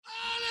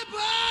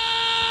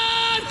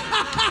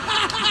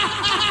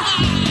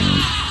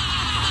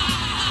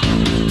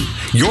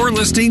You're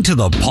listening to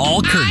The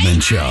Paul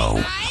Kurtman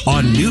Show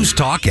on News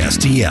Talk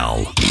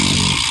STL.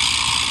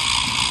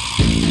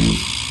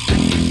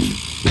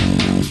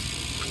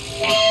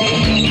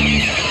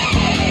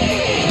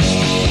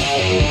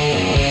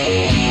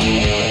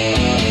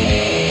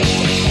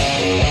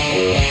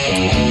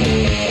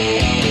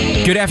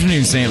 Good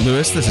afternoon, St.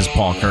 Louis. This is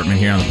Paul Kurtman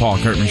here on The Paul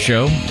Kurtman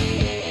Show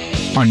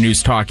on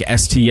News Talk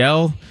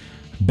STL.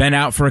 Been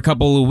out for a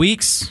couple of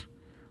weeks.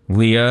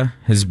 Leah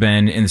has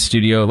been in the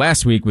studio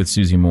last week with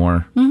Susie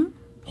Moore,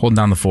 holding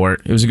down the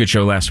fort. It was a good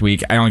show last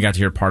week. I only got to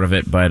hear part of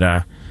it,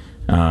 but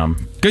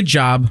good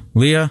job,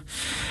 Leah.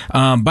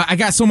 But I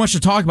got so much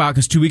to talk about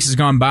because 2 weeks has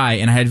gone by,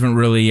 and I haven't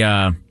really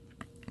kind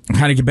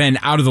of been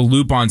out of the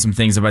loop on some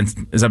things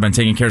as I've been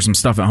taking care of some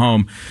stuff at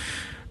home.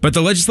 But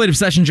the legislative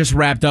session just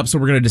wrapped up, so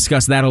we're going to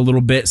discuss that a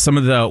little bit. Some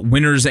of the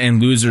winners and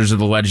losers of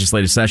the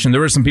legislative session. There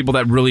were some people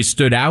that really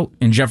stood out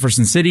in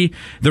Jefferson City.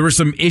 There were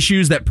some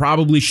issues that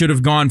probably should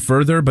have gone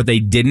further, but they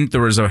didn't. There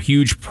was a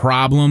huge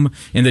problem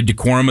in the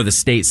decorum of the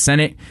state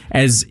Senate.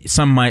 As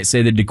some might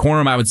say, the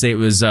decorum, I would say it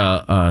was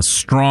a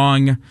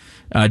strong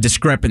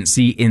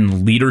discrepancy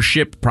in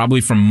leadership, probably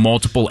from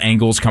multiple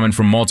angles, coming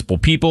from multiple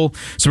people.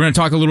 So we're going to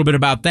talk a little bit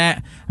about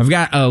that. I've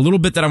got a little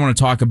bit that I want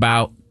to talk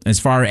about as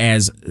far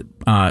as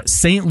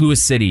St. Louis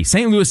City.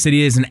 St. Louis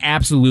City is an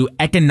absolute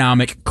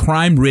economic,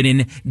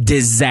 crime-ridden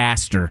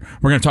disaster.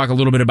 We're going to talk a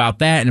little bit about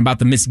that and about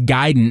the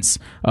misguidance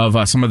of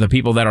some of the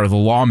people that are the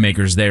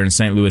lawmakers there in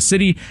St. Louis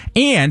City.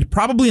 And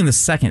probably in the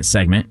second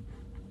segment,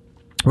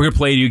 we're going to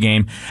play a new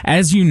game.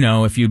 As you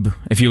know, if you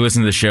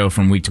listen to the show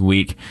from week to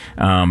week,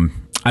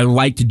 I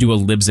like to do a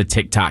Libs of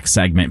TikTok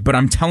segment. But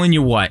I'm telling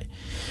you what,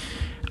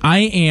 I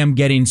am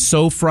getting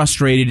so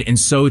frustrated and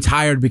so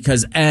tired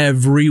because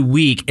every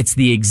week it's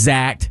the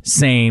exact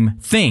same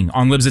thing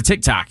on Libs of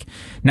TikTok.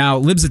 Now,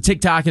 Libs of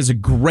TikTok is a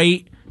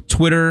great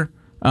Twitter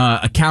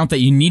account that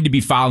you need to be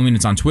following.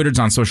 It's on Twitter, it's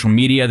on social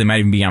media, they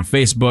might even be on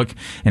Facebook.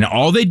 And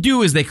all they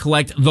do is they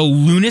collect the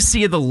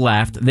lunacy of the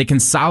left. They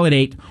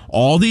consolidate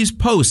all these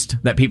posts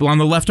that people on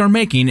the left are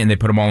making and they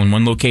put them all in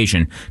one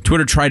location.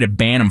 Twitter tried to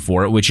ban them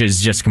for it, which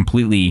is just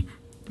completely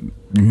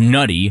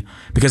nutty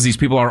because these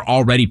people are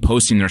already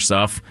posting their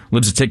stuff.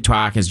 Libs of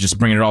TikTok is just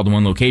bringing it all to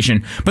one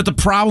location. But the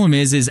problem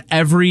is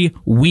every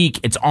week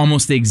it's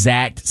almost the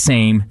exact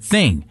same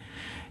thing.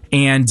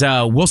 And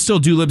we'll still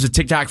do Libs of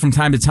TikTok from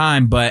time to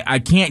time, but I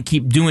can't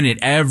keep doing it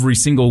every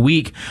single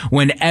week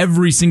when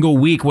every single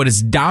week what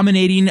is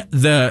dominating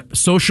the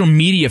social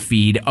media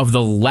feed of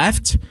the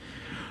left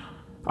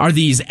are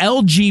these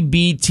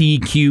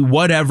LGBTQ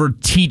whatever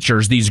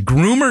teachers, these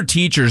groomer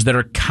teachers that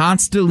are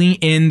constantly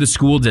in the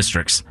school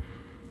districts.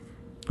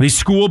 These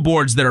school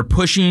boards that are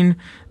pushing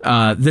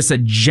this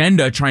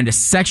agenda, trying to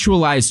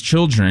sexualize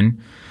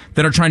children,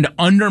 that are trying to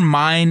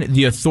undermine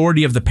the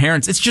authority of the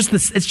parents. It's just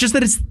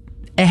that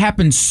it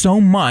happens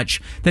so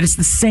much that it's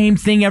the same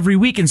thing every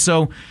week. And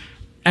so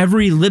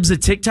every Libs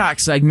of TikTok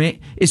segment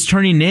is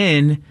turning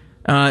in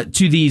to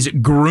these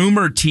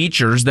groomer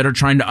teachers that are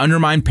trying to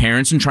undermine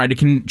parents and trying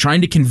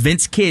to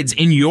convince kids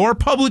in your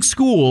public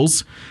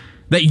schools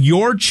that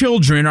your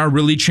children are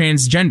really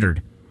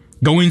transgendered.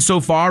 Going so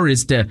far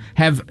as to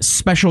have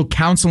special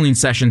counseling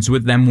sessions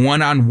with them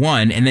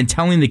one-on-one and then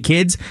telling the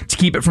kids to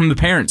keep it from the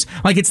parents.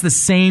 Like it's the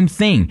same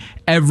thing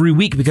every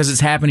week because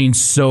it's happening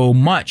so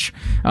much.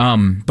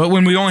 But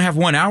when we only have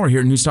 1 hour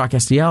here at News Talk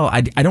STL,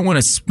 I don't want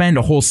to spend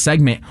a whole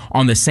segment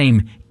on the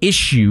same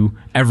issue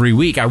every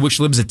week. I wish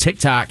Libs of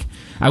TikTok,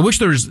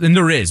 there's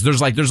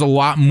a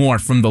lot more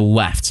from the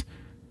left.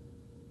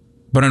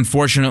 But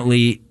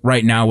unfortunately,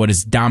 right now, what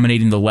is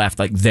dominating the left,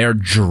 like their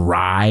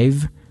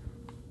drive,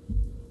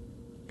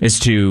 is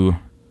to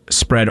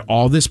spread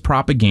all this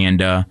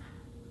propaganda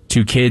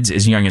to kids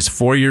as young as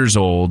 4 years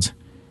old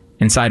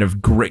inside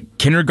of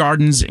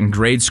kindergartens and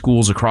grade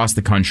schools across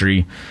the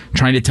country,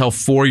 trying to tell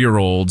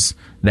 4-year-olds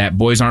that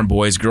boys aren't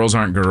boys, girls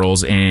aren't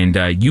girls, and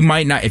you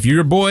might not, if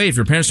you're a boy, if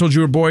your parents told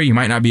you were a boy, you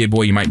might not be a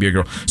boy, you might be a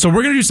girl. So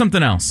we're going to do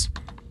something else.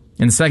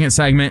 In the second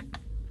segment,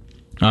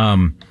 we're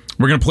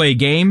going to play a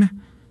game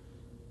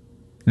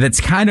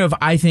that's kind of,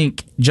 I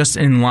think, just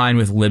in line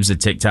with Libs of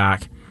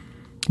TikTok.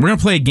 We're going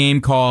to play a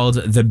game called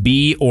The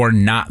Bee or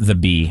Not the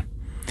Bee.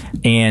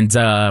 And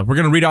we're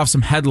going to read off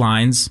some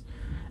headlines.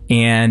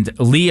 And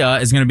Leah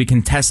is going to be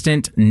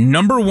contestant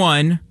number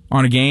 1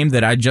 on a game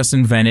that I just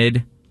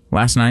invented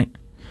last night.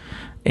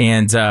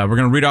 And we're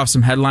going to read off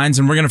some headlines,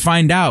 and we're going to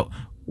find out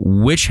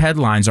which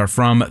headlines are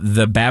from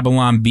the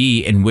Babylon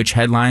Bee and which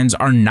headlines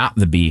are not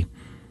the Bee.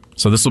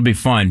 So this will be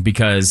fun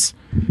because...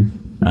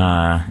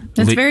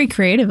 That's very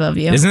creative of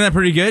you. Isn't that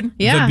pretty good?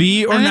 Yeah. The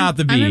Bee or not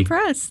the Bee? I'm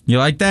impressed. You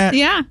like that?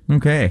 Yeah.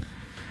 Okay.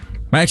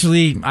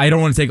 Actually, I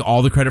don't want to take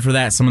all the credit for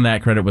that. Some of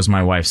that credit was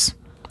my wife's.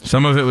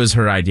 Some of it was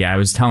her idea. I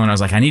was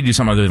like, I need to do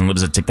something other than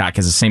Libs of TikTok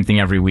because it's the same thing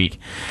every week.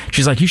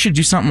 She's like, you should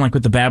do something like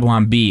with the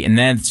Babylon Bee. And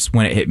that's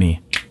when it hit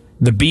me.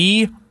 The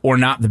Bee or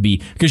not the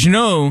Bee? Because you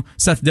know,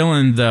 Seth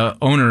Dillon, the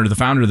owner,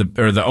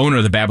 the owner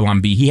of the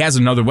Babylon Bee, he has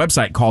another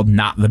website called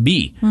Not the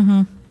Bee.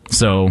 Mm-hmm.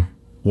 So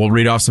We'll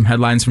read off some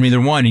headlines from either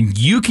one, and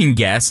you can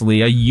guess,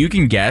 Leah,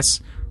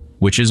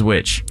 which is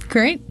which.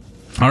 Great.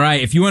 All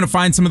right, if you want to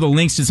find some of the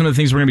links to some of the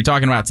things we're going to be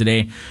talking about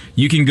today,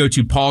 you can go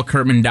to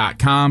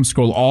paulkurtman.com,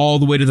 scroll all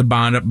the way to the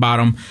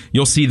bottom.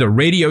 You'll see the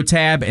radio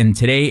tab, and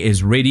today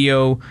is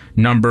radio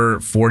number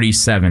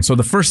 47. So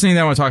the first thing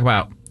that I want to talk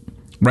about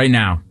right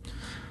now,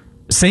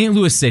 St.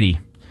 Louis City.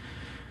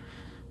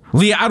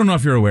 Leah, I don't know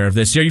if you're aware of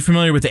this. Are you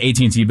familiar with the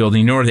AT&T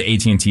building? You know where the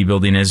AT&T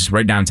building is,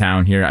 right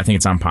downtown here. I think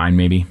it's on Pine,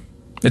 maybe.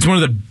 It's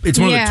one of the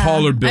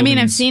taller buildings. I mean,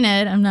 I've seen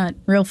it. I'm not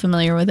real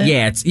familiar with it.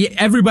 Yeah,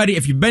 everybody.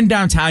 If you've been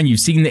downtown, you've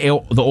seen the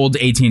old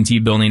AT&T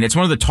building. It's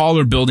one of the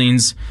taller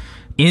buildings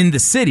in the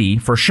city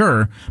for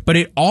sure. But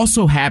it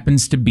also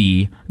happens to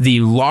be the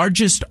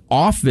largest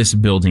office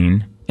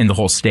building in the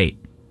whole state.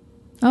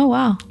 Oh,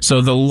 wow.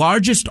 So the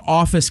largest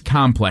office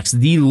complex,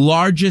 the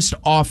largest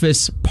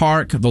office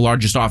park, the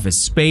largest office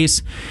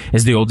space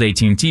is the old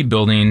AT&T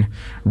building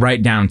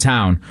right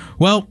downtown.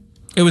 Well,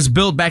 it was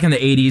built back in the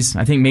 80s,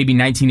 I think maybe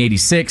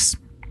 1986,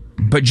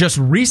 but just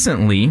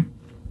recently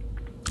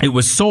it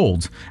was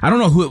sold. I don't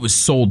know who it was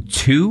sold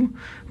to,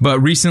 but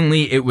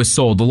recently it was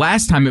sold. The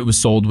last time it was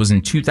sold was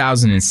in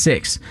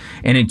 2006.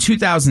 And in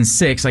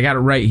 2006, I got it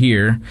right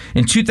here,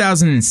 in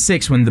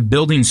 2006 when the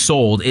building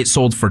sold, it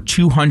sold for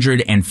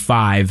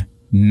 $205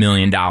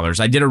 million.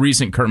 I did a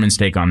recent Kurtman's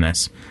Take on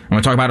this. I'm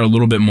going to talk about it a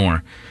little bit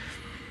more.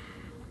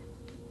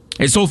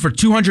 It sold for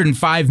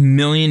 $205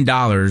 million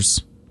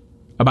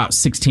about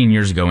 16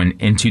 years ago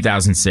in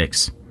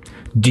 2006.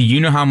 Do you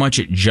know how much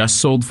it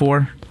just sold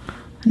for?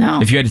 No.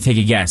 If you had to take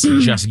a guess,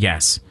 just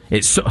guess.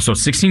 So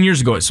 16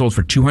 years ago, it sold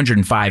for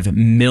 $205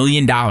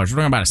 million. We're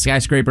talking about a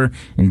skyscraper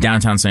in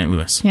downtown St.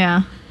 Louis.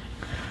 Yeah.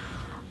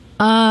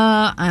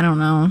 I don't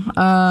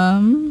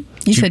know.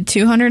 You said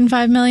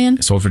 $205 million?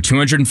 It sold for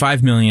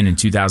 $205 million in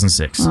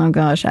 2006. Oh,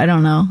 gosh. I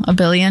don't know. $1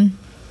 billion?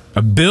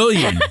 $1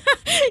 billion?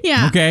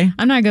 Yeah. Okay.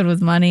 I'm not good with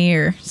money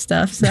or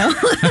stuff, so.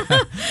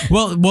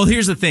 Well,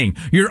 here's the thing.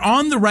 You're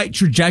on the right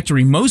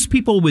trajectory. Most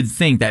people would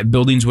think that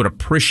buildings would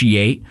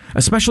appreciate,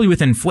 especially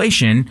with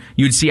inflation.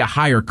 You would see a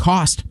higher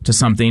cost to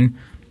something.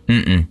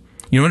 You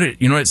know what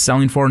it's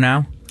selling for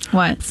now?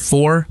 What?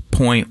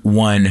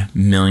 $4.1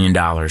 million.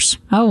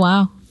 Oh,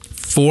 wow.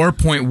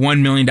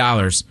 $4.1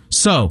 million.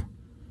 So,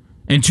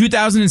 in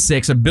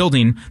 2006, a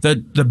building,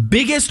 the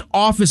biggest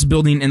office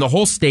building in the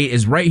whole state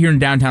is right here in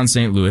downtown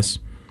St. Louis.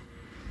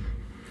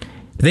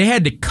 They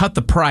had to cut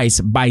the price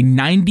by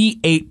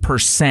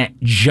 98%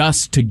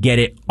 just to get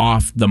it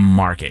off the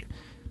market.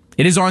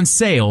 It is on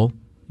sale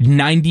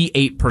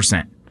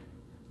 98%.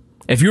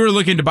 If you were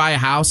looking to buy a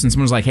house and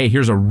someone's like, hey,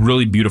 here's a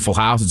really beautiful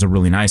house, it's a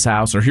really nice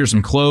house, or here's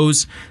some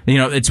clothes,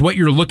 it's what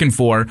you're looking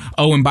for.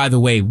 Oh, and by the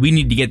way, we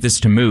need to get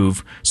this to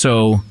move,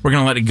 so we're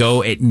going to let it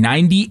go at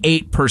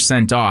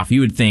 98% off.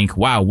 You would think,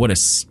 wow, what a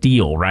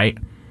steal, right?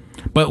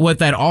 But what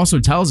that also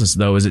tells us,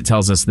 though, is it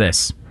tells us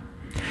this.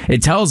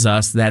 It tells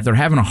us that they're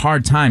having a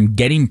hard time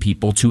getting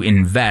people to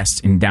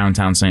invest in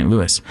downtown St.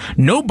 Louis.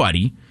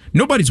 Nobody's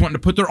wanting to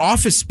put their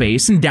office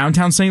space in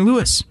downtown St.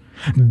 Louis.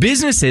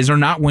 Businesses are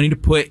not wanting to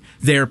put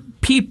their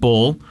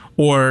people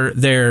or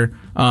their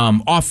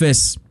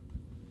office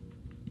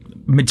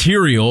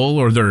material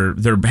or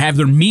have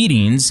their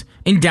meetings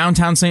in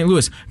downtown St.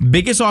 Louis.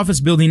 Biggest office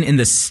building in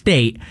the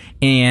state,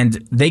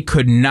 and they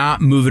could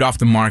not move it off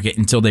the market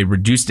until they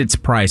reduced its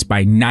price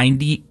by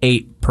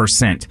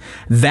 98%.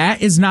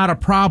 That is not a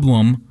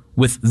problem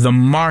with the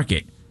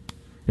market.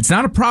 It's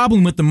not a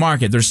problem with the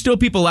market. There's still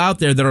people out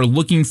there that are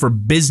looking for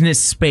business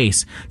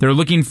space. They're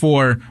looking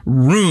for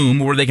room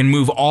where they can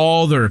move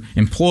all their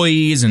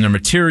employees and their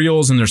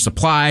materials and their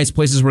supplies,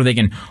 places where they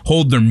can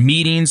hold their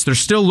meetings. They're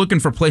still looking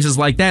for places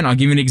like that. And I'll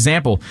give you an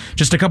example.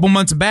 Just a couple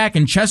months back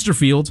in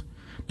Chesterfield,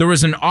 there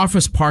was an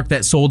office park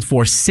that sold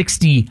for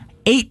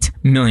 $68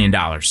 million.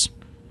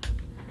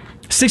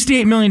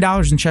 $68 million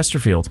in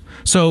Chesterfield.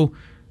 So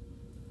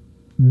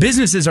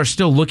businesses are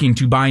still looking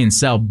to buy and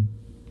sell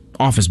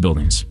office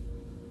buildings.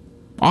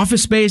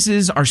 Office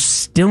spaces are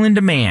still in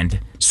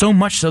demand, so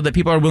much so that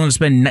people are willing to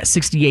spend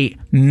 $68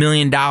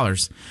 million.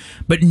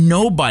 But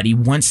nobody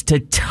wants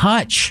to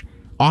touch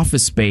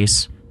office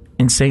space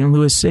in St.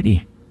 Louis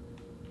City.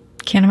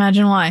 Can't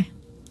imagine why.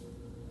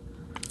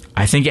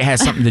 I think it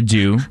has something to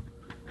do.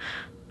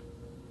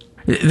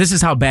 This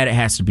is how bad it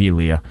has to be,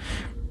 Leah.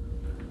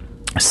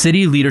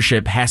 City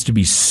leadership has to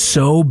be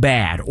so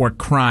bad, or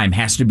crime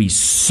has to be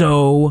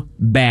so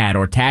bad,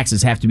 or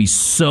taxes have to be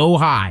so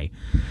high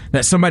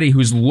that somebody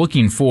who's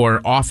looking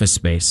for office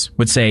space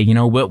would say, you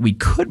know what, we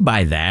could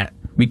buy that.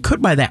 We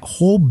could buy that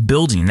whole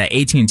building, that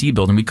AT&T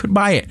building. We could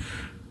buy it.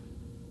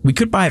 We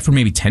could buy it for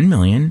maybe $10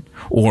 million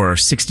or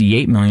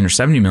 $68 million or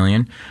 $70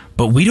 million,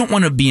 but we don't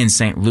want to be in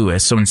St.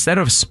 Louis. So instead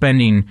of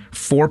spending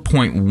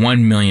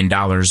 $4.1 million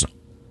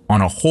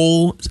on a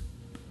whole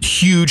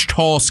huge,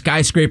 tall,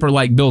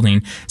 skyscraper-like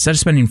building, instead of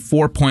spending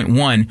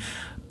 4.1,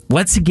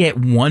 let's get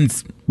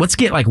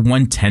like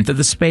 1/10 of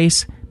the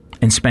space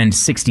and spend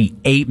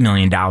 $68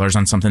 million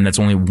on something that's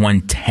only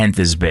 1/10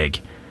 as big.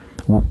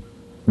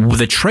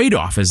 The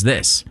trade-off is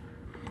this: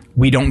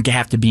 we don't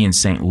have to be in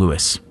St.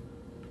 Louis.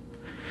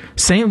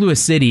 St.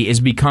 Louis City is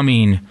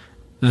becoming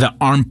the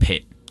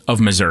armpit of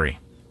Missouri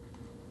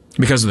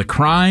because of the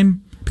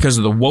crime, because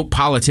of the woke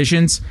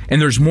politicians,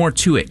 and there's more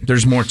to it.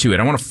 There's more to it.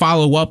 I want to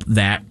follow up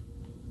that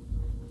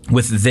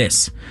with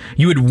this.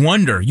 You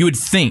would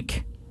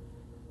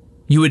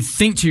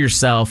think to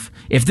yourself,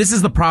 if this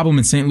is the problem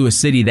in St. Louis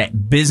City,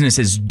 that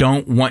businesses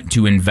don't want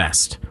to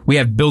invest. We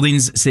have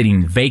buildings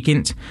sitting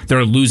vacant.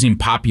 They're losing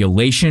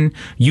population.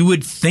 You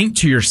would think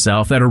to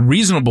yourself that a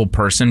reasonable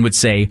person would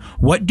say,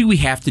 what do we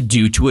have to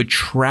do to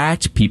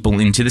attract people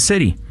into the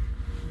city?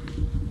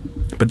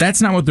 But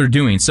that's not what they're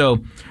doing.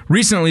 So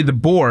recently, the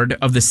board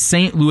of the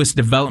St. Louis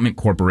Development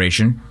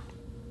Corporation,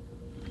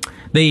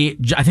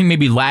 I think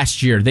maybe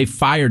last year, they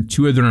fired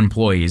 2 of their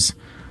employees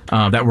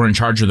that were in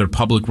charge of their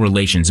public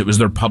relations. It was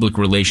their public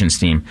relations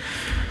team.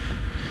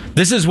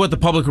 This is what the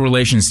public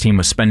relations team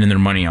was spending their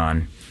money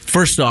on.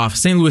 First off,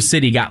 St. Louis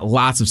City got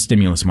lots of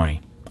stimulus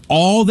money.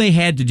 All they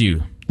had to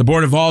do, the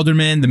Board of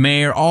Aldermen, the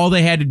mayor, all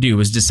they had to do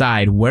was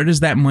decide, where does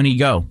that money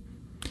go?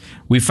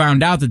 We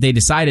found out that they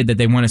decided that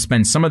they want to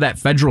spend some of that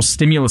federal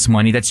stimulus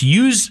money that's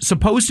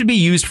supposed to be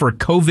used for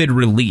COVID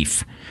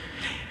relief.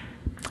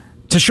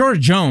 Tashora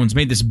Jones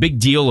made this big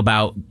deal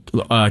about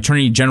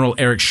Attorney General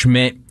Eric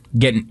Schmidt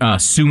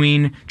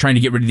suing, trying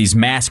to get rid of these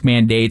mask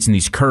mandates and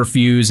these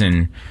curfews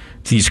and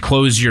these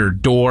close your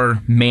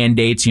door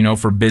mandates,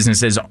 for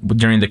businesses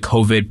during the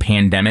COVID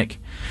pandemic.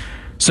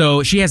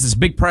 So she has this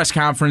big press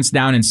conference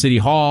down in City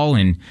Hall,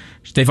 and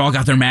they've all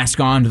got their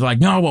mask on. They're like,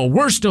 no, well,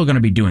 we're still going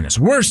to be doing this.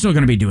 We're still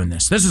going to be doing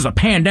this. This is a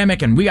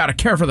pandemic, and we got to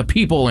care for the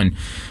people. And,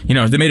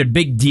 they made a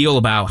big deal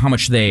about how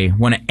much they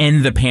want to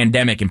end the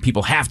pandemic, and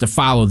people have to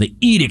follow the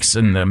edicts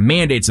and the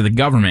mandates of the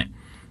government.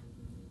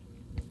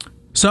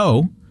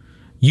 So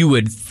you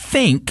would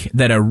think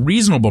that a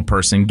reasonable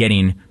person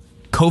getting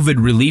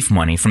COVID relief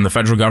money from the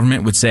federal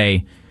government would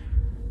say,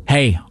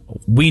 hey,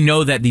 we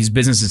know that these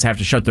businesses have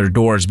to shut their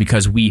doors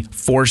because we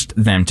forced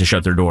them to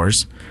shut their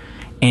doors.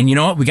 And you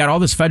know what? We got all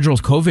this federal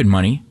COVID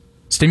money,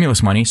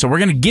 stimulus money, so we're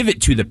going to give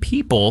it to the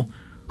people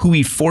who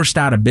we forced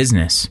out of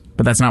business.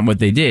 But that's not what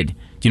they did.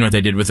 Do you know what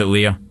they did with it,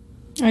 Leah?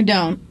 I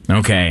don't.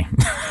 Okay.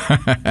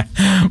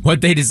 What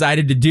they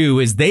decided to do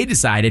is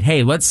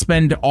hey, let's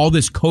spend all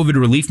this COVID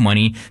relief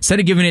money. Instead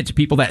of giving it to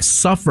people that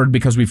suffered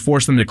because we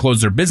forced them to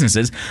close their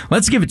businesses,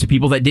 let's give it to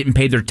people that didn't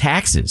pay their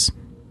taxes.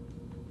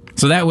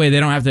 So that way they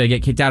don't have to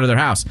get kicked out of their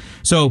house.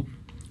 So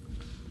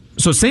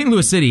St.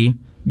 Louis City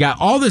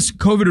got all this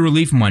COVID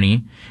relief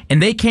money,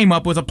 and they came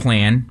up with a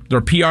plan,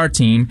 their PR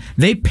team.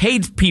 They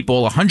paid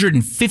people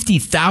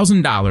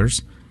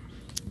 $150,000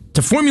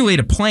 to formulate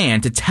a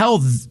plan to tell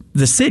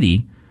the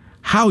city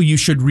how you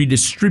should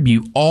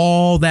redistribute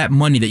all that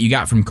money that you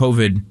got from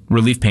COVID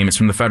relief payments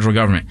from the federal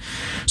government.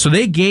 So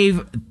they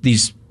gave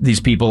these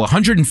people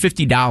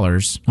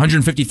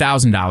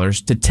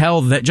 $150,000 to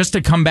tell that, just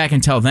to come back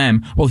and tell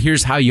them, well,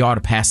 here's how you ought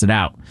to pass it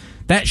out.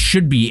 That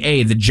should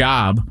be the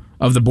job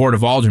of the Board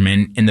of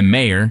Aldermen and the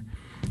mayor,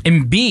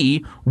 and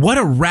B, what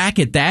a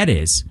racket that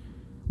is.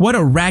 What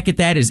a racket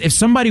that is. If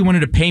somebody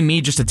wanted to pay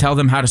me just to tell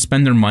them how to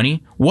spend their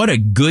money, what a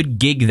good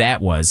gig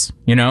that was,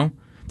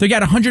 They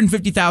got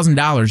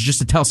 $150,000 just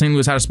to tell St.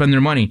 Louis how to spend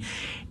their money,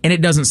 and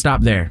it doesn't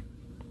stop there.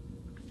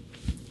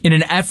 In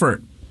an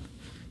effort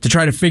to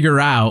try to figure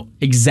out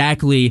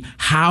exactly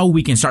how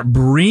we can start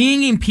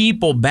bringing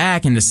people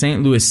back into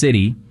St. Louis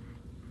City,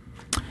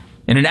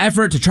 in an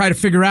effort to try to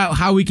figure out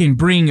how we can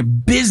bring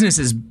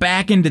businesses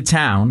back into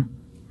town,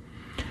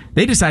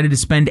 they decided to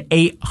spend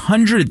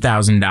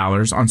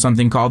 $800,000 on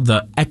something called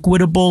the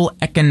Equitable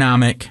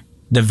Economic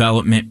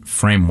Development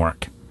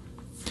Framework.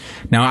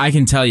 Now, I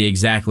can tell you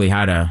exactly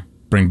how to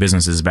bring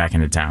businesses back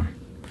into town.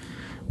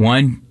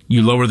 One,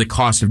 you lower the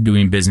cost of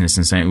doing business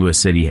in St. Louis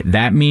City.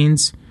 That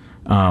means,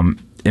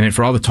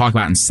 for all the talk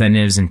about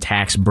incentives and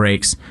tax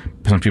breaks,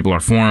 some people are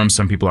for them,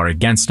 some people are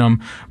against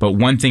them. But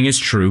one thing is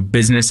true,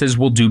 businesses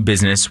will do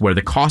business where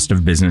the cost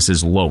of business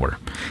is lower.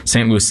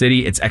 St. Louis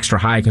City, it's extra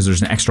high because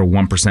there's an extra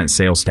 1%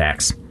 sales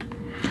tax.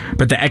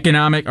 But the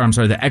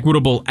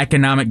Equitable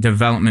Economic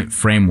Development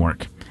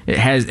Framework,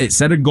 it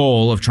set a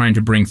goal of trying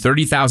to bring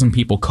 30,000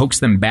 people, coax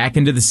them back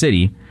into the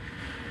city.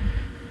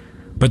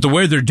 But the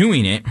way they're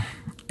doing it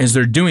is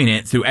they're doing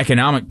it through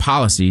economic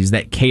policies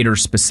that cater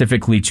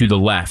specifically to the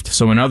left.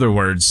 So in other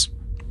words,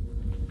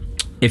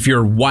 if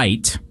you're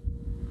white,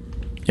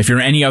 if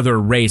you're any other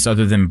race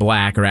other than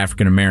black or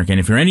African American,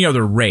 if you're any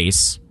other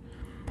race,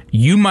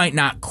 you might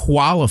not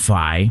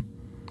qualify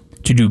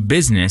to do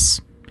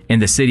business in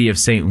the city of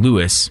St.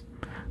 Louis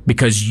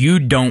because you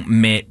don't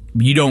meet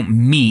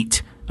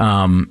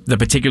the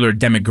particular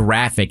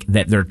demographic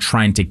that they're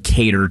trying to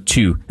cater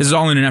to. This is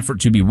all in an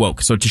effort to be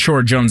woke. So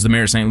Tashora Jones, the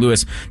mayor of St.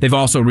 Louis, they've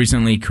also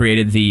recently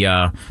created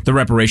the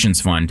reparations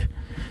fund,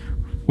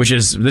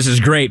 this is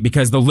great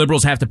because the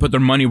liberals have to put their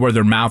money where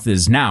their mouth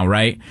is now,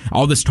 right?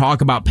 All this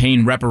talk about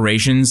paying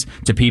reparations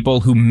to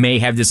people who may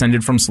have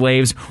descended from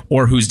slaves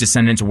or whose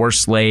descendants were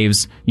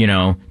slaves,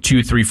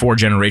 2, 3, 4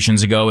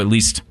 generations ago, at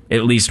least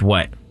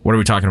what? what are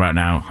we talking about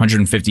now?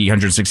 150,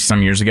 160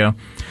 some years ago.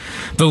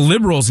 The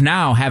Liberals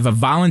now have a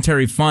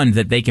voluntary fund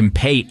that they can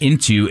pay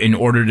into in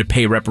order to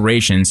pay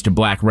reparations to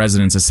black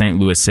residents of St.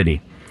 Louis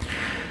City.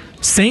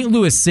 St.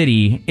 Louis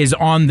City is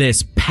on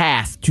this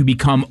path to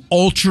become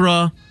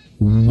ultra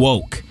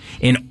woke.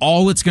 And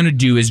all it's going to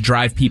do is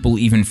drive people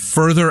even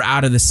further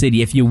out of the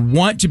city. If you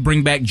want to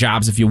bring back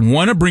jobs, if you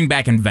want to bring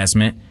back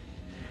investment,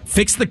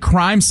 fix the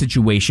crime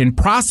situation,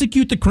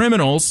 prosecute the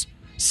criminals,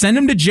 send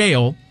them to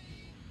jail,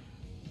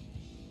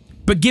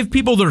 but give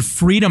people their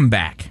freedom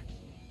back.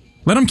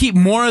 Let them keep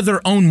more of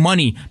their own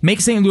money.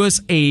 Make St. Louis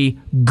a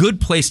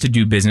good place to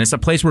do business, a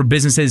place where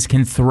businesses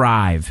can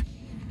thrive.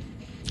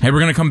 Hey, we're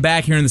going to come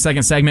back here in the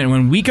second segment. And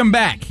when we come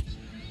back,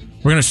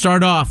 we're going to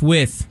start off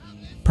with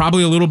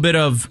probably a little bit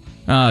of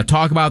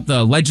talk about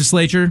the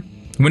legislature,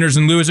 winners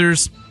and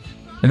losers.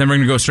 And then we're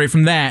going to go straight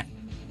from that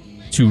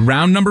to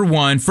round number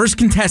one. First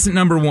contestant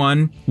number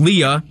one,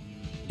 Leah,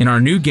 in our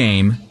new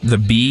game, The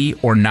Bee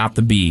or Not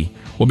the Bee.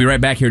 We'll be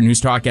right back here at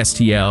News Talk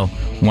STL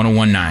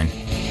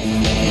 1019.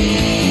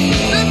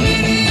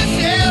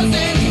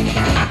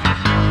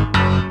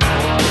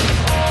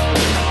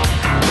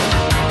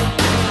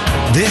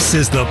 This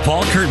is the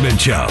Paul Kurtman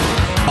Show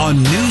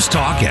on News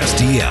Talk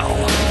STL.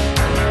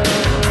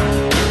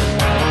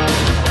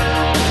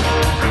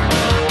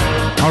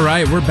 All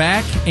right, we're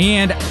back,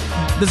 and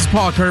this is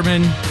Paul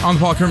Kurtman on the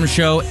Paul Kurtman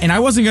Show. And I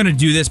wasn't going to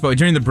do this, but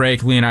during the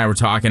break, Leah and I were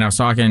talking. I was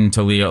talking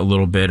to Leah a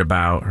little bit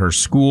about her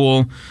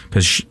school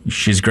because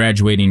she's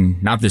graduating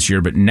not this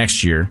year, but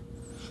next year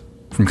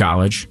from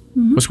college.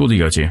 Mm-hmm. What school do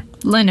you go to?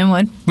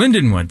 Lindenwood.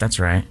 Lindenwood, that's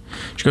right.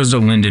 She goes to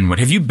Lindenwood.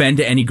 Have you been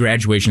to any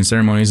graduation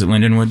ceremonies at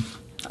Lindenwood?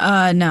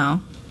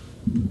 No.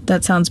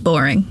 That sounds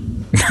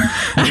boring.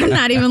 I'm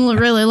not even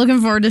really looking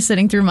forward to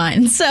sitting through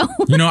mine. So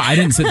I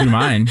didn't sit through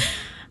mine.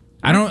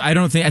 I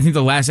think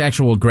the last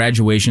actual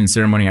graduation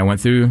ceremony I went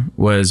through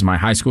was my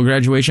high school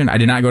graduation. I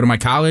did not go to my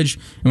college,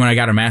 and when I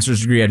got a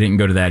master's degree, I didn't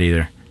go to that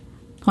either.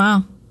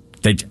 Wow.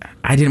 I just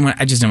didn't want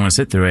to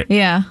sit through it.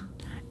 Yeah.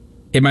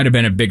 It might have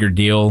been a bigger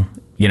deal,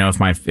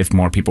 if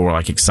more people were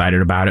like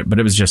excited about it, but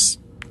it was just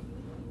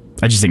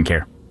I just didn't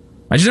care.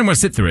 I just didn't want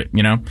to sit through it,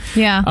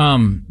 Yeah.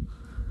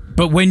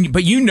 But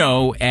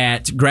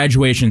at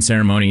graduation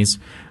ceremonies,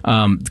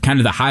 kind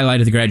of the highlight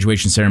of the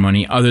graduation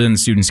ceremony, other than the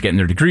students getting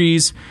their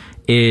degrees,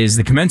 is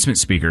the commencement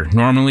speaker.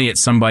 Normally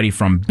it's somebody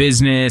from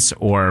business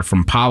or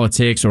from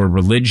politics or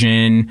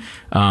religion,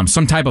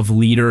 some type of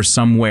leader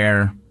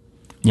somewhere,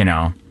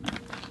 and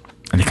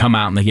they come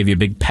out and they give you a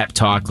big pep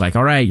talk like,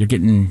 all right, you're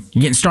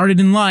getting started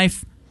in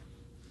life.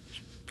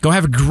 Go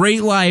have a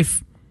great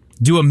life.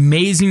 Do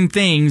amazing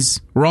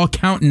things. We're all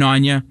counting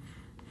on you.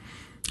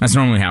 That's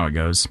normally how it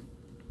goes.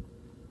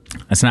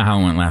 That's not how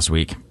it went last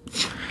week.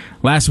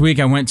 Last week,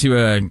 I went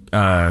to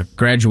a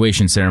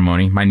graduation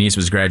ceremony. My niece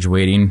was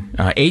graduating,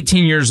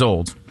 18 years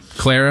old.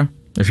 Clara,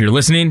 if you're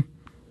listening,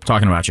 I'm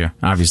talking about you,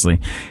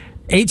 obviously.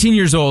 18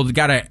 years old,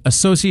 got an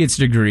associate's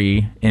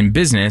degree in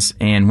business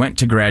and went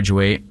to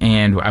graduate.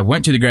 And I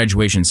went to the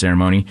graduation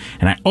ceremony,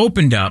 and I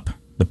opened up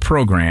the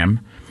program,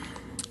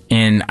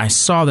 and I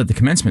saw that the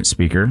commencement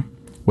speaker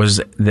was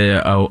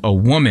a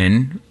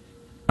woman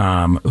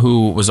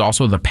who was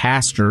also the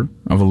pastor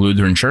of a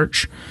Lutheran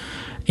church.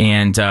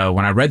 And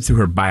when I read through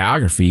her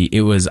biography,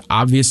 it was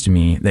obvious to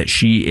me that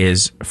she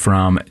is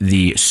from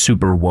the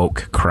super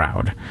woke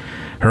crowd.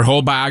 Her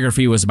whole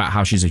biography was about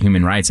how she's a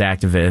human rights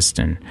activist,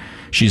 and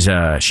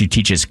she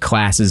teaches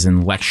classes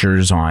and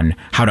lectures on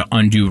how to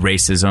undo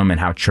racism and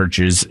how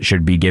churches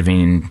should be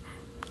giving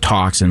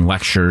talks and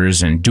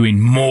lectures and doing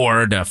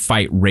more to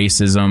fight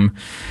racism.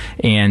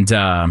 And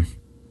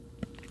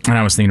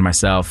I was thinking to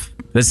myself,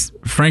 this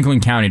Franklin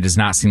County does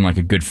not seem like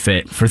a good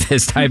fit for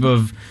this type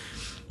of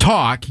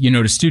talk,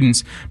 to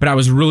students. But I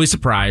was really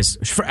surprised.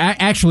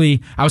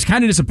 Actually, I was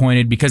kind of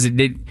disappointed because it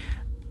did.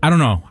 I don't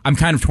know. I'm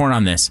kind of torn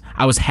on this.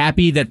 I was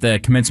happy that the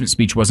commencement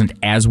speech wasn't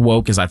as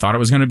woke as I thought it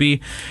was going to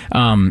be.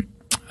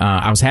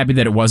 I was happy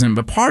that it wasn't,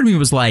 but part of me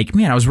was like,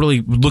 man, I was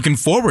really looking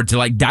forward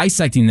to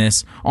dissecting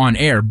this on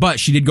air. But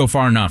she did go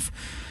far enough.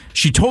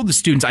 She told the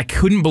students, I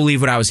couldn't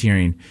believe what I was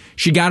hearing.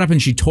 She got up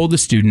and she told the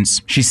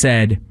students, she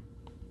said,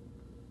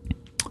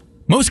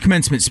 most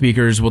commencement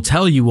speakers will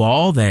tell you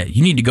all that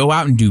you need to go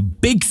out and do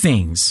big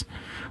things.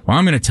 Well,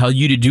 I'm going to tell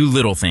you to do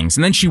little things.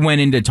 And then she went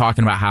into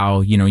talking about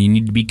how, you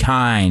need to be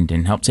kind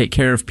and help take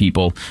care of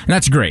people. And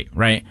that's great,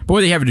 right? But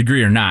whether you have a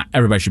degree or not,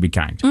 everybody should be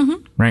kind,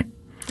 right?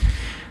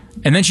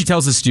 And then she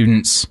tells the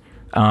students,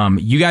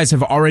 you guys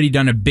have already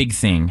done a big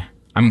thing.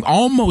 I'm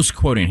almost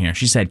quoting here.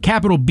 She said,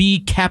 capital B,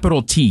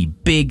 capital T,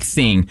 big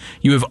thing.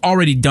 You have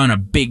already done a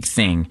big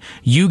thing.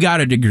 You got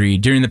a degree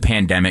during the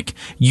pandemic.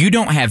 You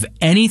don't have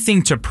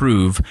anything to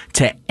prove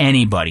to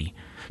anybody.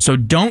 So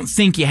don't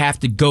think you have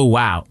to go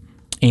out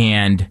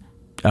and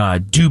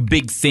do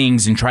big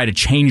things and try to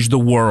change the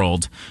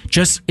world.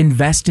 Just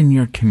invest in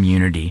your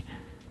community.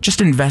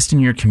 Just invest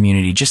in your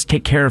community. Just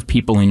take care of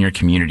people in your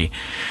community.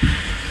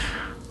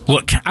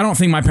 Look, I don't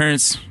think my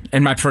parents,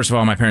 first of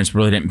all, my parents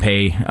really didn't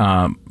pay,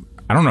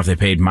 I don't know if they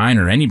paid mine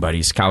or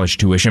anybody's college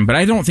tuition, but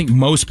I don't think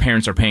most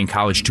parents are paying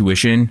college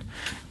tuition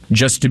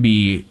just to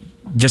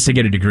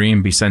get a degree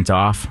and be sent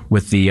off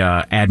with the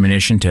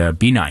admonition to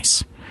be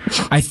nice.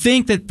 I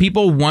think that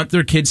people want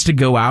their kids to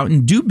go out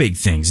and do big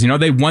things.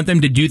 They want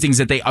them to do things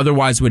that they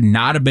otherwise would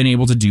not have been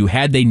able to do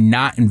had they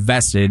not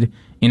invested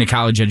in a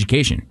college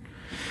education.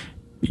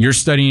 You're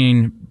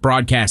studying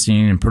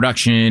broadcasting and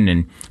production,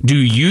 and do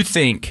you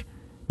think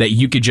that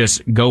you could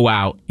just go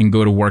out and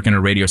go to work in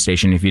a radio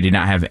station if you did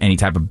not have any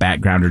type of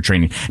background or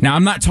training? Now,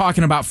 I'm not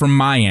talking about from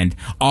my end.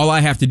 All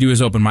I have to do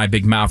is open my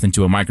big mouth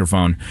into a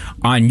microphone.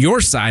 On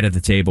your side of the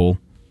table,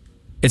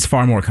 it's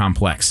far more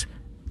complex.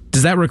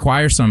 Does that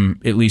require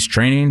some at least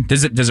training?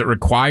 Is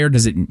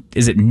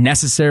it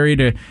necessary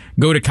to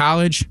go to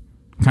college?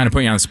 I'm kind of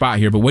putting you on the spot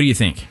here, but what do you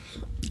think?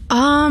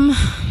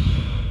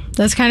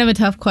 That's kind of a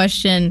tough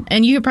question.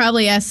 And you could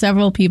probably ask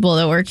several people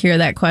that work here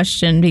that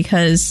question,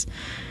 because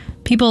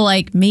people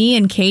like me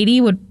and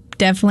Katie would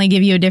definitely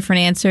give you a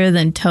different answer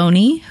than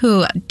Tony,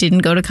 who didn't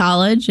go to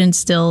college and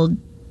still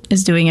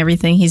is doing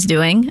everything he's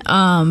doing.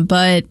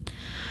 But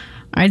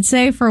I'd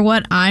say for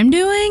what I'm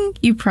doing,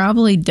 you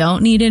probably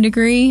don't need a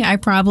degree.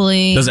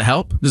 Does it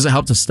help? Does it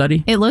help to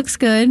study? It looks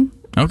good.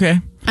 Okay.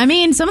 I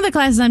mean, some of the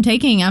classes I'm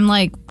taking, I'm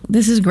like,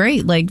 this is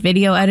great, like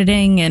video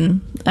editing,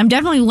 and I'm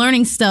definitely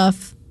learning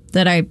stuff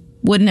that I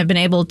wouldn't have been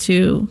able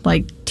to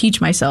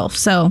teach myself.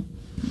 So,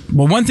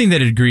 well, one thing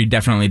that a degree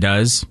definitely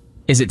does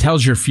is it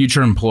tells your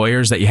future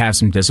employers that you have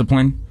some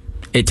discipline.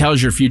 It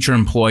tells your future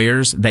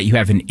employers that you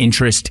have an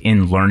interest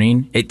in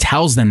learning. It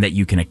tells them that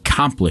you can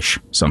accomplish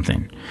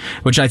something,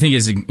 which I think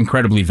is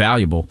incredibly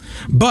valuable.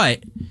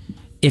 But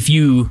if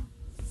you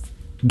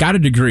got a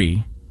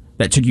degree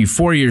that took you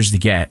 4 years to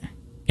get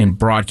in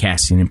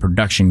broadcasting and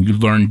production, you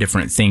learned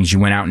different things. You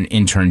went out and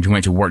interned. You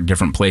went to work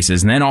different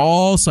places. And then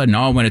all of a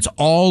sudden, when it's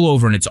all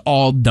over and it's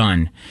all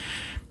done,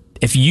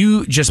 if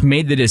you just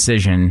made the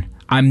decision,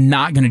 I'm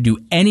not going to do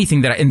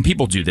anything and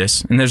people do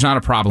this, and there's not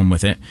a problem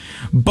with it.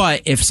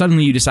 But if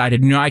suddenly you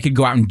decided, I could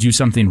go out and do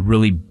something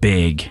really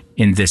big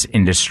in this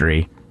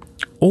industry,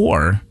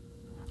 or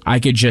I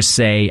could just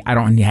say, I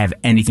don't have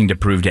anything to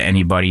prove to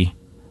anybody.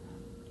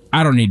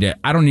 I don't need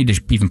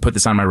to even put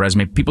this on my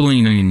resume. People don't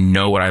even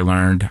know what I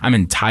learned. I'm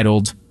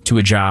entitled to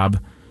a job.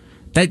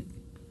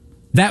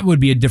 That would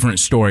be a different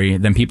story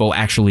than people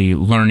actually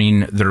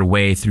learning their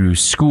way through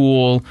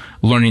school,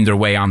 learning their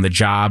way on the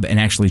job, and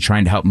actually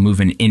trying to help move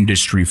an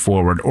industry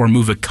forward or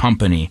move a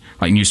company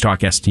like News Talk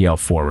STL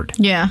forward.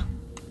 Yeah.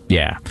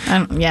 Yeah.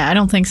 I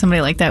don't think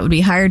somebody like that would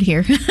be hired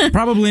here.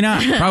 Probably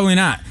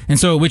not. And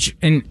so, which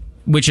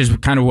is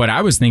kind of what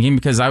I was thinking,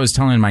 because I was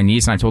telling my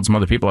niece and I told some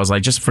other people, I was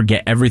like, just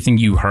forget everything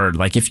you heard.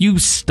 Like, if you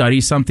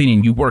study something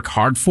and you work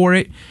hard for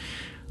it,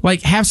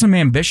 have some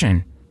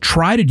ambition.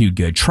 Try to do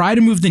good. Try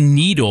to move the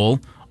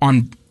needle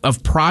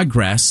of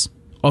progress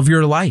of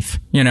your life,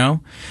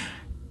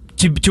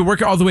 To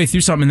work all the way through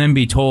something and then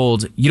be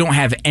told you don't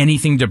have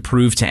anything to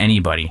prove to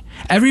anybody.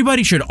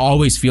 Everybody should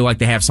always feel like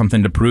they have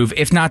something to prove,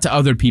 if not to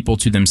other people,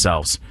 to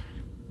themselves.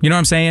 You know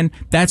what I'm saying?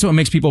 That's what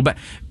makes people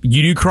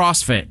You do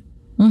CrossFit.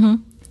 Mm-hmm.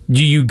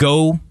 Do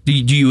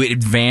you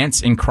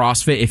advance in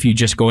CrossFit if you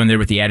just go in there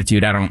with the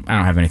attitude, I don't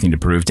have anything to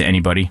prove to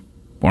anybody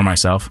or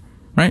myself,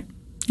 right?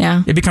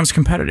 Yeah. It becomes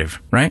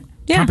competitive, right?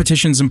 Yeah.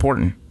 Competition's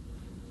important.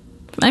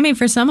 I mean,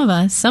 for some of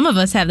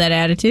us have that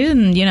attitude,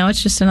 and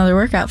it's just another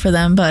workout for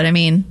them. But I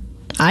mean,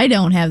 I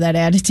don't have that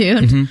attitude.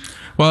 Mm-hmm.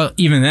 Well,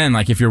 even then,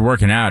 if you're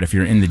working out, if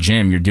you're in the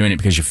gym, you're doing it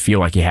because you feel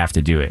like you have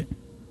to do it.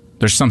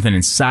 There's something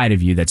inside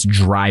of you that's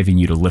driving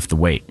you to lift the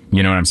weight.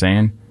 You know what I'm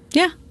saying?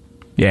 Yeah.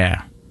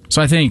 Yeah.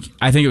 So I think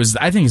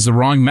it's the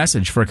wrong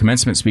message for a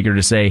commencement speaker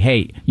to say,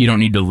 "Hey, you don't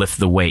need to lift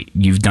the weight.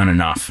 You've done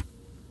enough."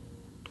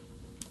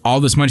 All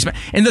this money spent,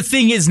 and the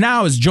thing is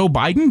now is Joe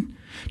Biden,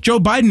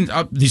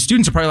 these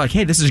students are probably like,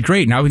 hey, this is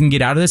great. Now we can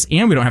get out of this,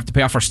 and we don't have to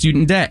pay off our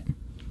student debt,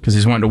 because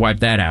he's wanting to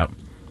wipe that out.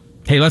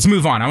 Hey, let's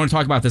move on. I want to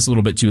talk about this a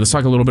little bit, too. Let's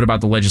talk a little bit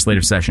about the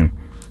legislative session.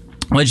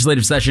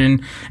 Legislative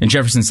session in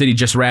Jefferson City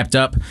just wrapped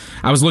up.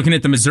 I was looking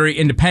at the Missouri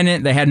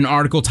Independent. They had an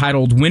article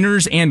titled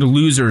Winners and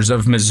Losers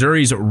of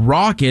Missouri's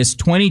Raucous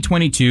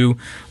 2022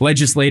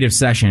 Legislative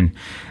Session.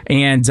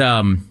 And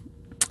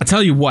I'll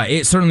tell you what,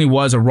 it certainly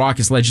was a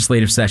raucous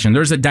legislative session.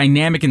 There's a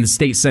dynamic in the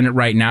state Senate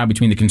right now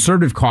between the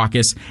conservative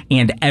caucus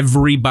and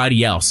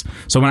everybody else.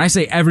 So when I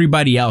say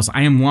everybody else,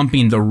 I am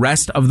lumping the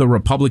rest of the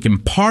Republican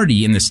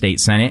Party in the state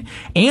Senate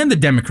and the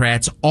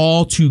Democrats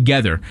all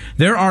together.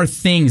 There are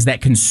things that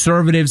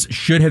conservatives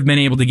should have been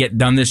able to get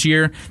done this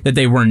year that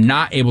they were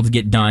not able to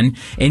get done.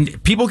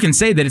 And people can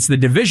say that it's the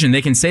division.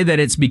 They can say that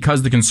it's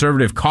because the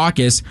conservative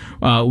caucus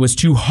was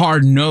too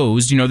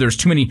hard-nosed. There's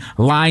too many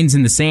lines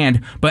in the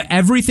sand. But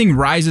everything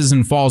rises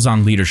and falls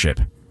on leadership.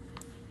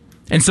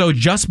 And so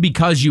just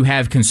because you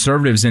have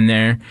conservatives in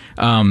there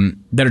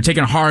that are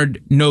taking a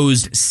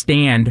hard-nosed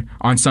stand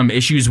on some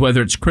issues,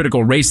 whether it's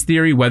critical race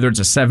theory, whether it's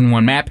a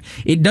 7-1 map,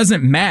 it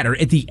doesn't matter.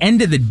 At the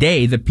end of the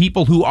day, the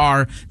people who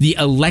are the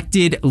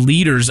elected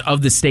leaders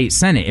of the state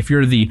Senate, if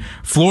you're the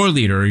floor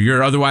leader, or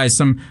you're otherwise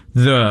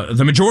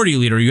the majority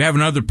leader, you have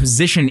another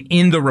position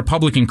in the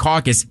Republican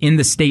caucus in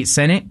the state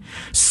Senate,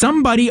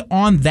 somebody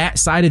on that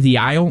side of the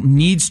aisle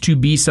needs to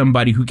be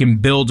somebody who can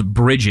build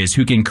bridges,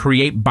 who can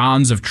create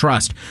bonds of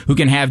trust, who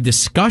can have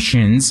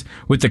discussions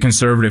with the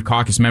conservative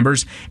caucus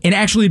members and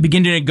actually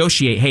begin to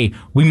negotiate, hey,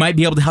 we might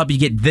be able to help you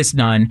get this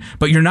done,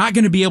 but you're not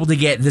going to be able to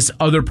get this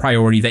other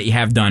priority that you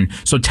have done.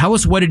 So tell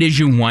us what it is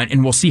you want,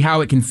 and we'll see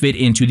how it can fit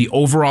into the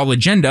overall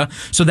agenda.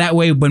 So that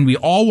way, when we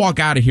all walk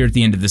out of here at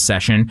the end of the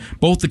session,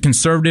 both the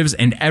conservatives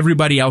and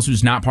everybody else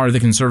who's not part of the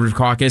conservative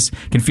caucus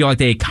can feel like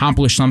they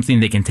accomplished something.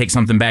 They can take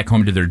something back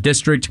home to their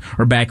district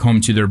or back home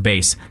to their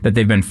base that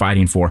they've been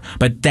fighting for.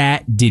 But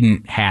that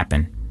didn't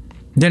happen.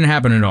 Didn't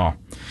happen at all.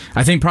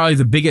 I think probably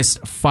the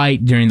biggest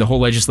fight during the whole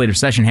legislative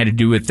session had to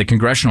do with the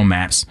congressional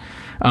maps.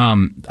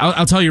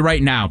 I'll tell you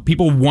right now,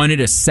 people wanted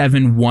a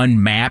 7-1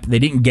 map. They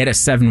didn't get a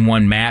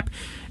 7-1 map.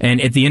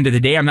 And at the end of the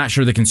day, I'm not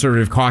sure the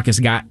conservative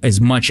caucus got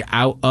as much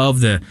out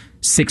of the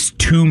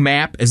 6-2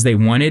 map as they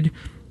wanted.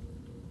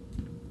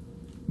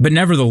 But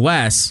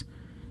nevertheless,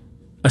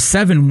 a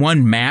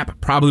 7-1 map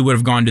probably would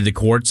have gone to the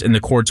courts, and the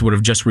courts would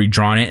have just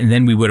redrawn it, and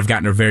then we would have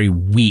gotten a very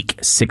weak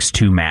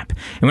 6-2 map.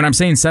 And when I'm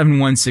saying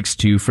 7-1,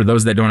 6-2, for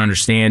those that don't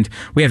understand,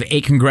 we have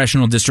 8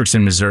 congressional districts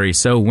in Missouri.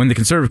 So when the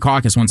conservative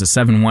caucus wants a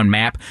 7-1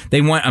 map,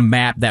 they want a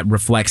map that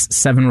reflects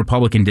 7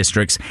 Republican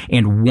districts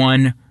and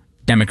 1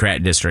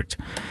 Democrat district.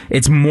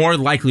 It's more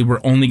likely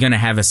we're only going to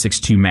have a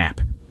 6-2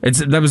 map.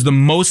 That was the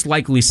most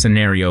likely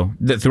scenario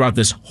throughout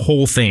this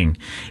whole thing.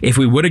 If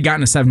we would have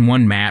gotten a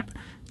 7-1 map,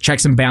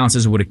 checks and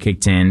balances would have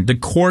kicked in. The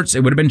courts,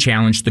 it would have been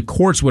challenged. The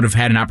courts would have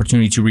had an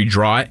opportunity to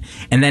redraw it.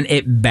 And then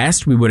at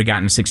best, we would have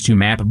gotten a 6-2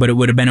 map, but it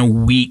would have been a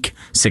weak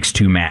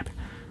 6-2 map.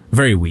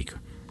 Very weak.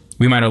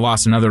 We might have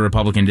lost another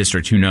Republican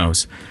district. Who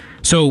knows?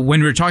 So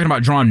when we're talking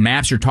about drawing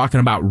maps, you're talking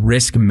about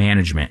risk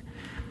management.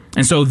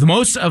 And so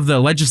most of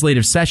the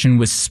legislative session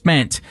was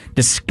spent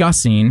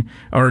discussing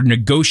or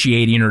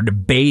negotiating or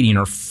debating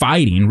or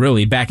fighting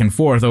really back and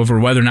forth over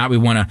whether or not we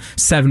want a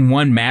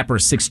 7-1 map or a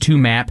 6-2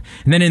 map.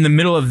 And then in the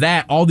middle of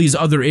that, all these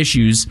other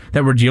issues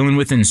that we're dealing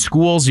with in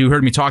schools. You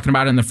heard me talking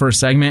about it in the first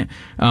segment.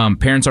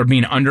 Parents are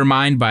being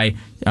undermined by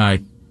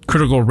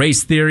critical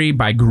race theory,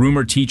 by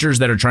groomer teachers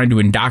that are trying to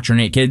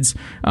indoctrinate kids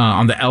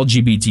on the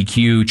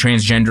LGBTQ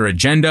transgender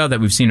agenda that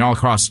we've seen all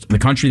across the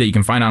country that you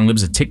can find on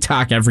Libs of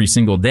TikTok every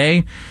single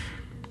day.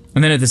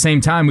 And then at the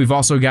same time, we've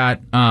also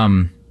got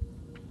other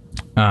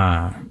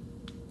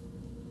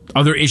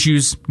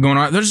issues going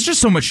on. There's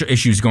just so much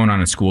issues going on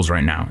in schools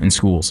right now, in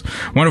schools.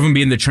 One of them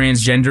being the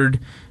transgendered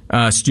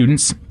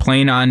students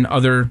playing on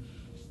other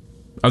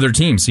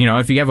teams. You know,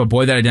 if you have a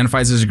boy that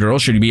identifies as a girl,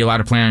 should he be allowed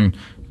to play on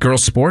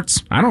girls'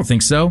 sports? I don't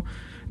think so.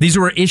 These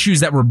were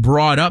issues that were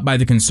brought up by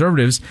the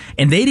conservatives,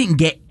 and they didn't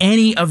get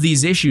any of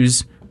these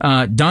issues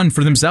done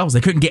for themselves.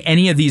 They couldn't get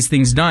any of these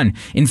things done.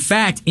 In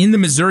fact, in the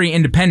Missouri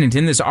Independent,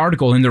 in this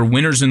article, in their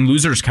winners and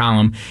losers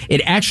column,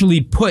 it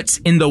actually puts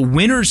in the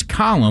winners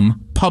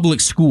column public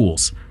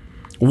schools.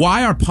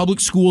 Why are public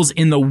schools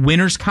in the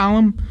winners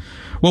column?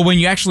 Well, when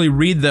you actually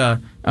read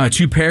the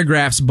 2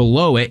 paragraphs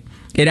below it,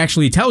 it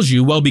actually tells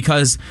you, well,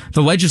 because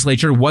the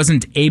legislature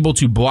wasn't able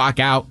to block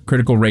out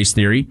critical race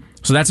theory,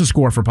 so that's a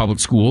score for public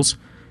schools.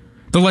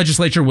 The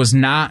legislature was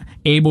not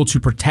able to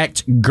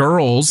protect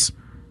girls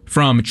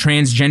from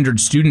transgendered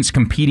students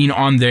competing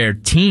on their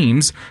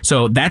teams,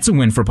 so that's a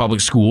win for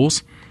public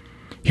schools.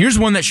 Here's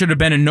one that should have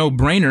been a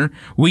no-brainer.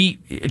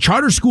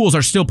 Charter schools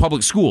are still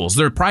public schools.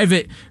 They're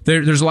private.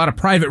 There's a lot of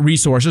private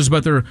resources,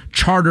 but they're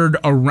chartered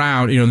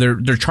around.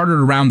 They're chartered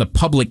around the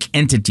public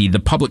entity, the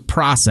public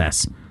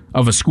process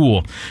of a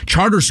school.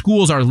 Charter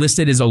schools are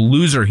listed as a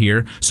loser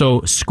here,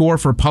 so score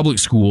for public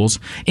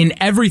schools. In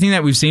everything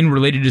that we've seen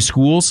related to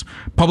schools,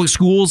 public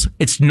schools,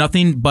 it's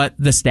nothing but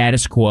the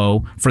status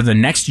quo for the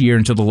next year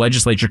until the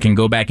legislature can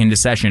go back into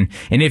session.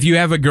 And if you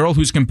have a girl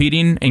who's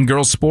competing in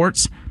girls'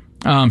 sports,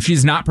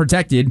 she's not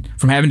protected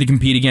from having to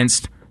compete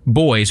against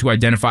boys who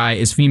identify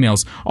as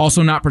females.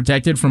 Also not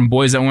protected from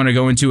boys that want to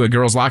go into a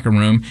girls' locker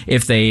room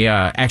if they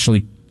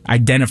actually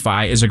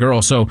identify as a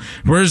girl. So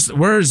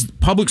whereas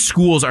public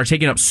schools are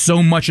taking up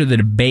so much of the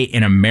debate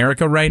in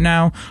America right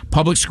now,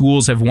 public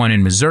schools have won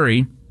in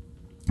Missouri.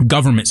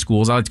 Government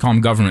schools, I like to call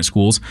them government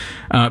schools,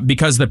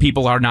 because the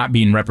people are not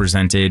being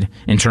represented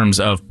in terms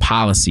of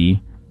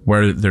policy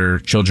where their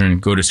children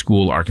go to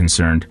school are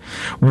concerned.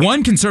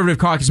 One conservative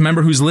caucus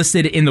member who's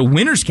listed in the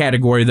winners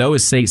category, though,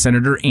 is State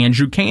Senator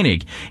Andrew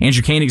Koenig.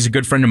 Andrew Koenig is a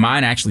good friend of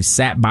mine. I actually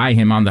sat by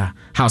him on the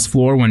House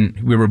floor when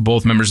we were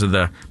both members of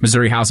the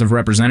Missouri House of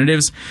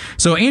Representatives.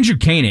 So Andrew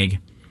Koenig,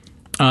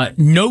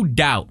 no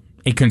doubt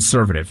a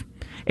conservative,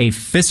 a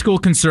fiscal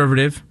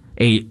conservative,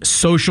 a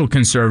social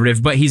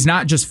conservative, but he's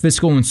not just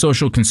fiscal and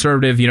social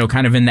conservative,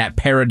 kind of in that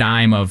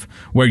paradigm of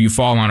where you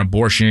fall on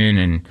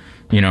abortion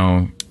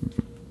and,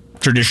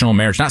 traditional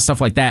marriage, not stuff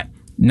like that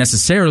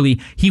necessarily.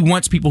 He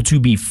wants people to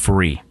be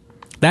free.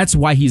 That's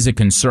why he's a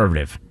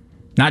conservative.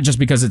 Not just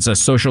because it's a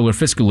social or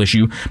fiscal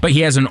issue, but he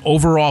has an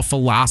overall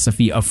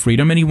philosophy of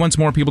freedom, and he wants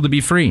more people to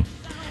be free.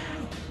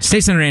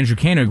 State Senator Andrew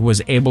Koenig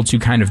was able to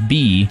kind of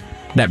be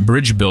that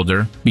bridge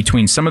builder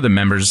between some of the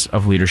members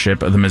of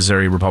leadership of the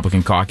Missouri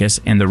Republican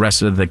Caucus and the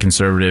rest of the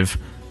conservative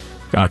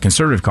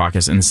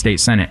caucus in the state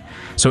Senate.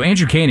 So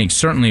Andrew Koenig,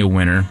 certainly a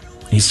winner.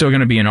 He's still going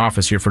to be in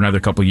office here for another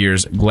couple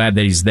years. Glad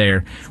that he's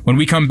there. When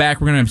we come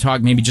back, we're going to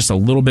talk maybe just a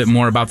little bit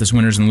more about this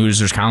winners and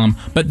losers column.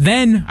 But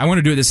then I want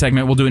to do it this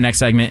segment. We'll do it next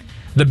segment.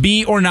 The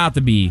be or not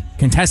the be.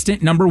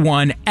 Contestant number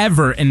 1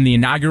 ever in the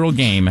inaugural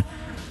game,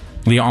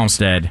 Leah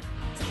Olmstead.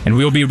 And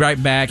we'll be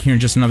right back here in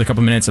just another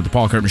couple minutes at the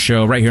Paul Curtman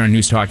Show right here on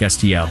News Talk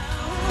STL.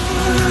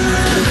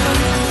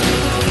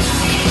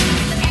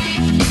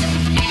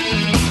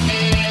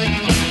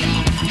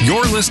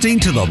 You're listening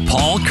to the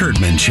Paul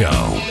Curtman Show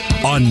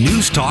on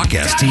News Talk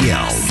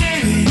STL.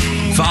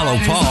 Follow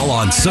Paul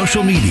on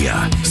social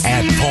media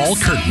at Paul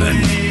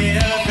Curtman.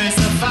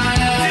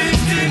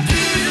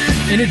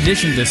 In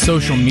addition to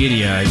social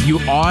media, you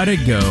ought to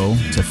go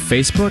to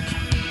Facebook,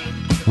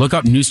 look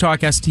up News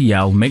Talk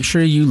STL, make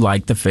sure you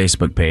like the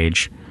Facebook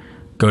page,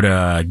 go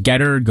to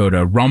Getter, go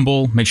to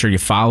Rumble, make sure you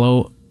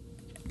follow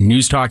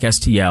News Talk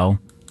STL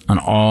on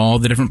all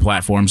the different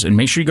platforms, and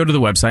make sure you go to the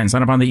website and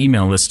sign up on the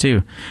email list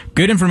too.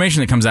 Good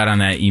information that comes out on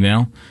that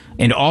email,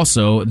 and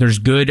also there's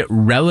good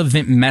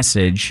relevant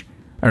message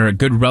or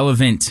good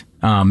relevant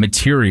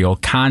material,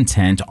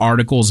 content,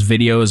 articles,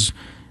 videos,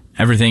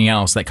 everything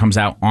else that comes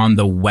out on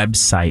the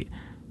website,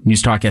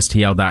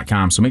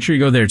 newstalkstl.com. So make sure you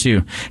go there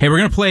too. Hey, we're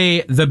gonna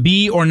play the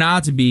be or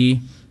not to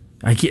be.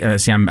 I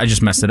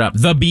just messed it up.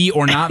 The be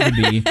or not the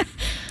be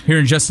here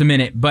in just a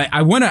minute. But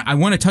I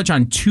wanna touch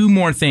on 2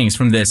 more things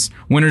from this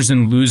winners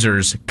and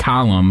losers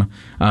column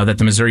that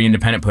the Missouri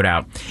Independent put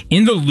out.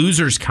 In the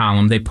losers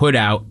column, they put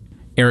out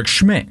Eric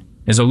Schmitt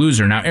as a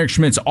loser. Now, Eric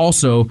Schmitt's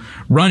also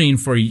running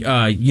for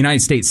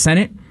United States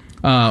Senate.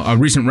 A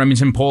recent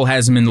Remington poll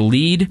has him in the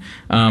lead,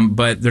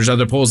 but there's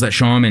other polls that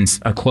show him in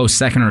a close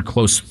second or a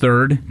close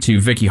third to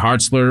Vicky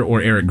Hartzler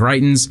or Eric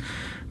Greitens.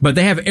 But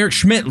they have Eric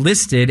Schmitt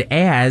listed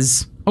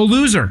as a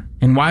loser.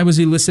 And why was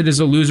he listed as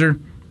a loser?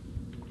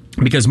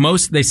 Because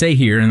they say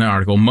here in the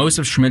article, most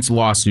of Schmitt's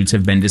lawsuits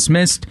have been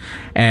dismissed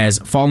as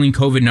falling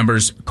COVID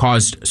numbers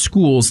caused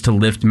schools to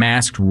lift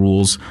mask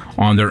rules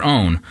on their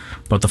own.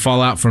 But the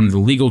fallout from the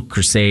legal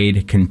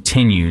crusade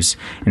continues.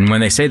 And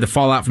when they say the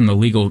fallout from the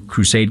legal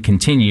crusade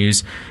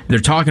continues, they're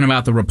talking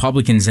about the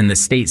Republicans in the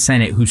state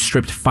Senate who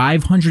stripped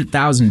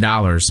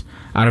 $500,000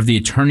 out of the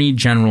Attorney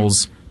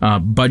General's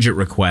budget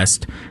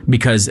request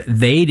because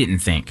they didn't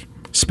think.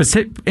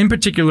 In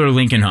particular,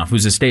 Lincoln Huff,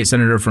 who's a state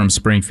senator from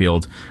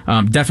Springfield,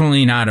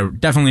 definitely not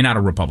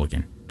a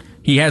Republican.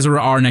 He has a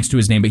R next to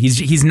his name, but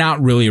he's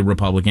not really a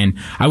Republican.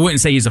 I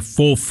wouldn't say he's a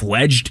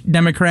full-fledged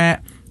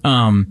Democrat,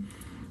 but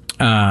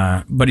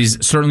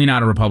he's certainly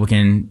not a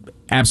Republican.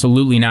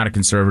 Absolutely not a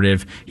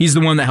conservative. He's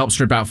the one that helped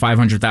strip out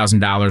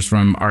 $500,000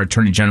 from our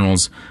Attorney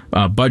General's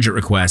budget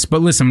request.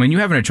 But listen, when you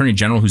have an Attorney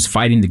General who's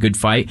fighting the good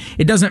fight,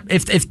 it doesn't.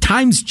 If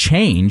times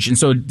change and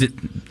so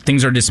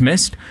things are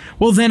dismissed,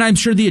 well, then I'm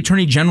sure the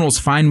Attorney General's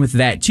fine with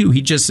that too.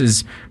 He just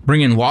is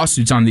bringing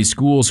lawsuits on these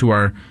schools who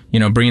are,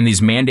 bringing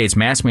these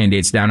mask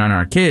mandates down on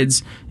our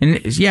kids.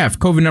 And yeah, if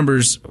COVID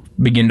numbers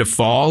begin to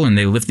fall and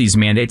they lift these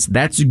mandates,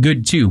 that's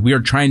good too. We are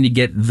trying to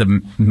get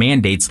the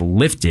mandates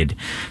lifted.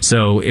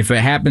 So if it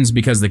happens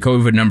because the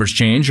COVID numbers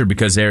change or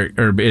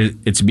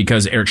it's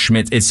because Eric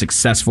Schmitt is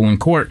successful in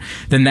court,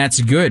 then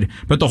that's good.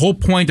 But the whole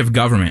point of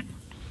government,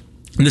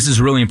 and this is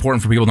really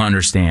important for people to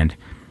understand,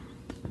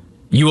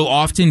 you will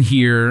often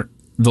hear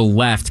the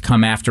left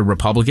come after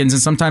Republicans,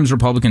 and sometimes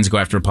Republicans go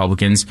after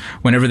Republicans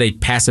whenever they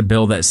pass a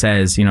bill that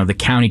says, the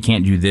county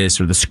can't do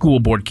this or the school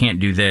board can't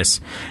do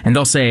this. And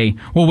they'll say,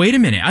 well, wait a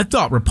minute, I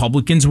thought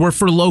Republicans were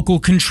for local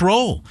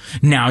control.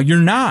 Now you're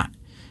not.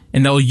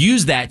 And they'll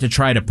use that to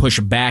try to push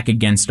back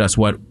against us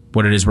what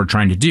it is we're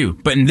trying to do.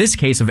 But in this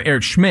case of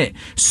Eric Schmitt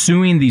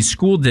suing these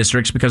school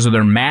districts because of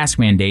their mask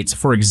mandates,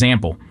 for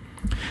example,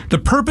 the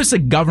purpose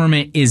of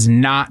government is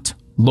not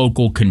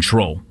local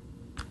control.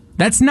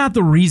 That's not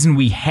the reason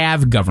we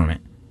have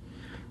government.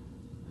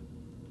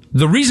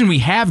 The reason we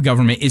have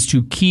government is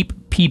to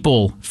keep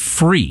people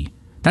free.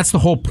 That's the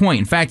whole point.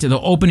 In fact, the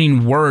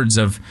opening words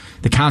of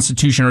the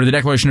Constitution or the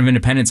Declaration of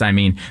Independence,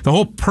 the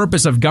whole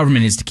purpose of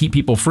government is to keep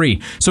people free.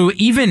 So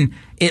even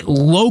at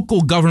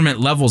local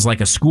government levels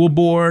like a school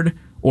board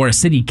or a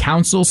city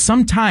council,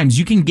 sometimes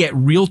you can get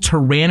real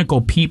tyrannical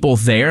people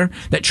there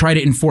that try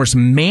to enforce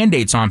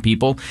mandates on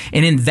people.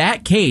 And in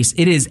that case,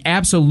 it is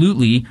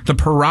absolutely the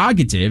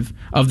prerogative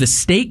of the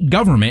state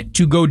government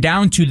to go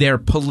down to their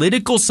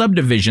political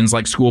subdivisions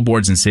like school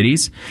boards and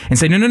cities and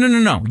say,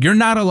 no, you're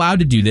not allowed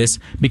to do this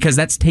because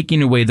that's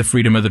taking away the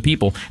freedom of the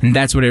people. And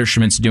that's what Eric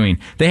Schmitt's doing.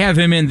 They have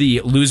him in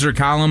the loser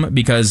column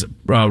because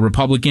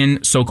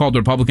so-called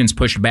Republicans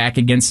pushed back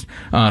against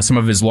some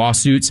of his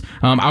lawsuits.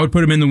 I would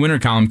put him in the winner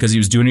column because he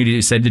was doing what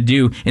he said to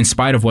do in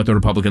spite of what the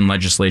Republican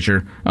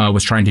legislature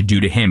was trying to do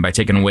to him by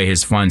taking away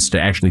his funds to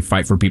actually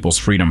fight for people's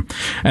freedom.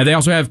 They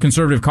also have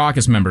conservative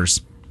caucus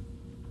members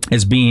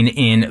as being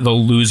in the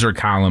loser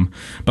column.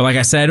 But like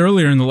I said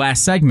earlier in the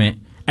last segment,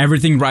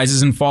 everything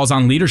rises and falls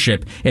on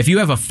leadership. If you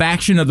have a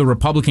faction of the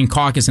Republican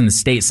caucus in the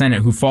state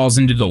Senate who falls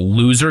into the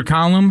loser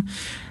column,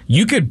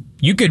 you could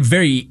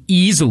very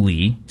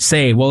easily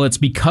say, well, it's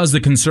because the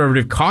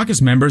conservative caucus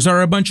members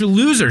are a bunch of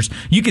losers.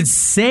 You could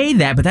say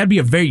that, but that'd be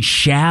a very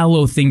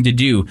shallow thing to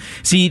do.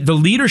 See, the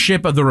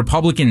leadership of the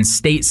Republican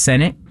state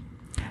Senate,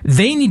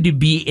 they need to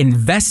be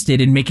invested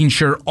in making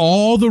sure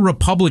all the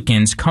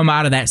Republicans come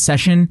out of that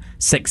session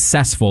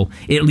successful,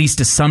 at least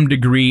to some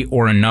degree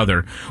or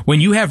another.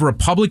 When you have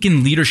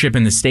Republican leadership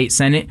in the state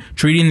Senate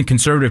treating the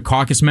conservative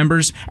caucus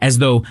members as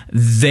though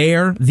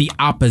they're the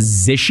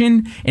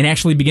opposition and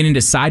actually beginning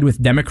to side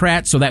with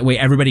Democrats so that way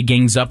everybody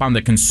gangs up on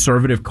the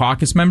conservative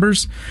caucus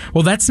members,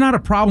 well, that's not a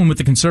problem with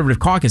the conservative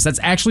caucus. That's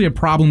actually a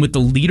problem with the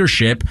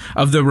leadership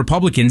of the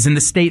Republicans in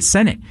the state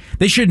Senate.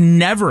 They should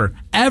never,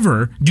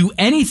 ever do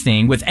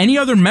anything with any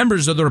other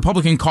members of the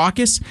Republican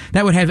caucus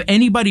that would have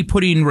anybody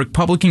putting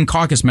Republican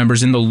caucus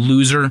members in the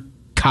loser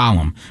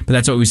column. But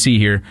that's what we see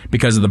here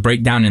because of the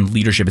breakdown in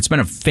leadership. It's been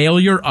a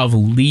failure of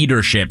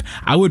leadership.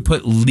 I would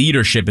put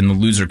leadership in the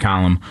loser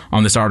column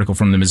on this article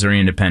from the Missouri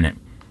Independent.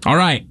 All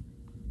right.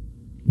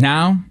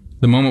 Now,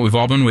 the moment we've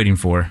all been waiting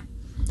for.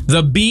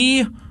 The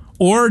B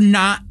or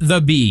not the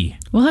B.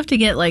 We'll have to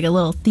get like a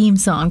little theme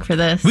song for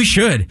this. We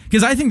should,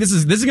 because I think this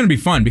is going to be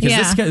fun because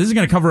this is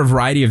going to cover a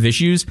variety of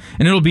issues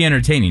and it'll be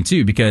entertaining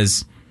too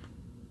because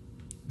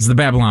it's the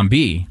Babylon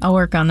Bee. I'll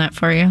work on that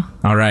for you.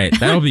 All right,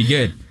 that'll be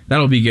good.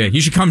 That'll be good.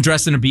 You should come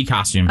dressed in a bee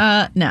costume.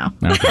 No.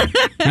 Okay.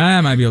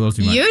 That might be a little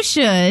too much. You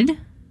should.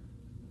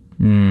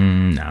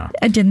 No.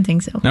 I didn't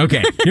think so.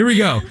 Okay, here we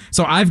go.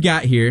 So I've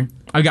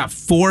got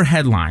 4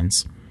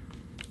 headlines,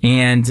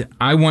 and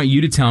I want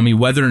you to tell me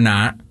whether or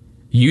not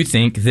you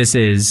think this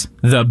is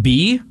the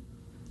B.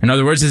 In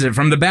other words, is it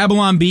from the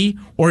Babylon Bee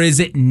or is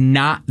it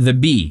not the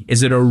B?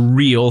 Is it a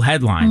real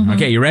headline?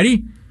 Okay, you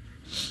ready?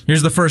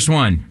 Here's the first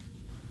one.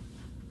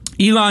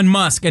 Elon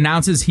Musk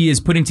announces he is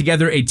putting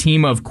together a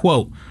team of,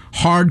 quote,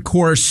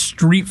 hardcore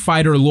Street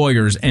Fighter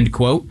lawyers, end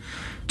quote,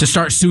 to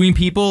start suing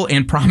people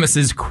and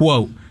promises,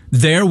 quote,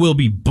 there will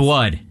be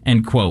blood,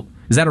 end quote.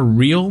 Is that a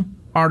real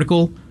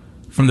article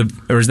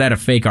or is that a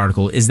fake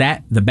article? Is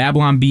that the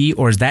Babylon Bee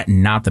or is that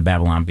not the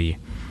Babylon Bee?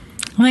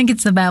 I think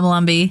it's the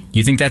Babylon Bee.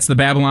 You think that's the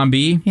Babylon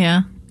Bee?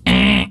 Yeah.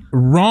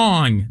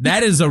 Wrong.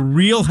 That is a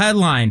real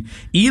headline.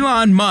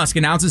 Elon Musk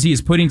announces he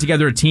is putting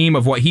together a team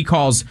of what he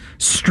calls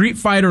Street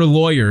Fighter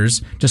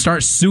lawyers to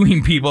start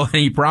suing people, and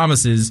he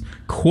promises,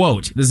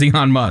 quote, this is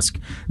Elon Musk,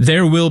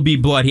 there will be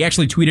blood. He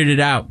actually tweeted it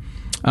out.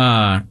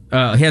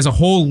 He has a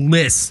whole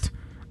list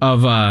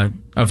of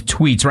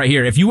tweets right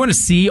here. If you want to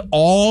see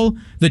all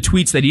the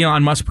tweets that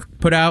Elon Musk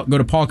put out, go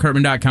to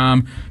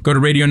paulkurtman.com, go to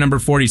radio number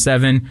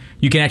 47.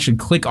 You can actually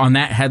click on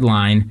that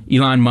headline.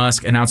 Elon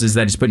Musk announces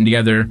that he's putting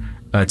together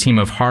a team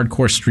of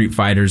hardcore street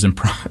fighters and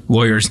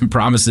lawyers and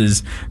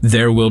promises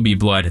there will be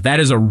blood. That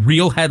is a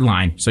real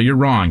headline, so you're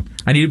wrong.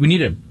 We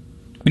need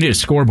a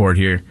scoreboard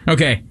here.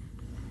 Okay.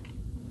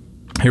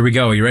 Here we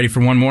go. Are you ready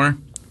for one more?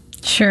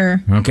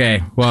 Sure.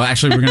 Okay. Well,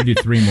 actually, we're going to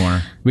do 3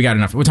 more. We got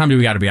enough. What time do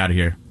we got to be out of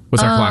here?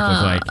 What's our clock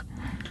look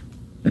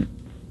like?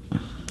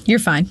 You're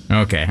fine.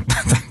 Okay.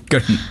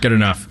 Good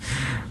enough.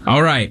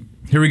 All right.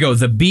 Here we go.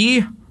 The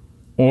B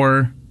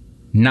or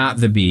not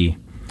the B?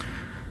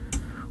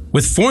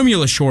 With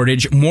formula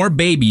shortage, more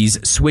babies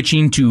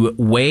switching to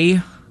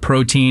whey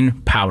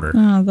protein powder.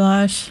 Oh,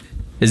 gosh.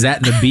 Is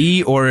that the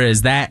B or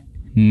is that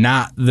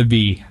not the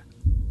B?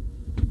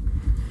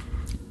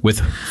 With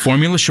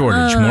formula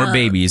shortage, more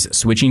babies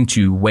switching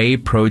to whey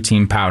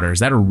protein powder. Is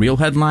that a real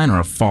headline or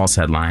a false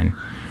headline?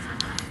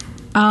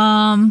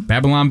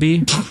 Babylon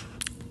Bee?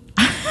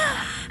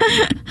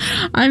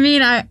 I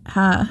mean,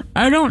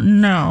 I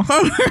don't know.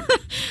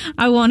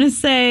 I want to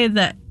say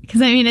that,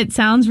 because I mean, it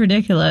sounds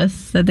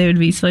ridiculous that they would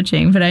be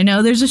switching, but I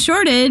know there's a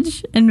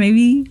shortage, and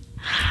maybe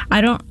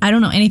I don't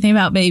know anything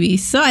about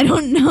babies, so I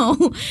don't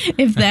know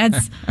if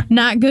that's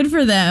not good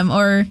for them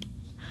or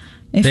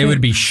if they would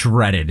be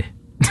shredded.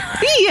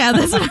 Yeah,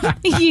 that's what I'm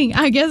thinking.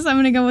 I guess I'm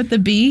gonna go with the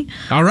B.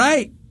 All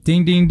right.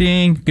 Ding, ding,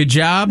 ding. Good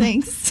job.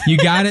 Thanks. You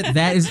got it.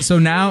 That is so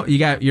now you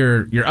got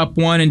your up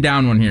 1 and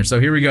down 1 here. So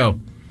here we go.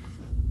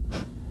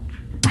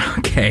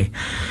 Okay.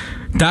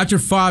 Dr.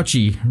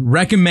 Fauci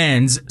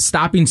recommends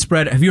stopping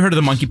spread. Have you heard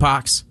of the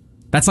monkeypox?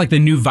 That's like the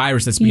new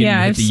virus that's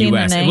beginning to hit the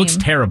U.S. It looks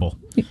terrible.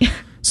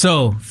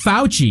 So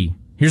Fauci,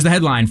 here's the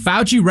headline.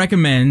 Fauci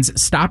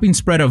recommends stopping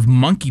spread of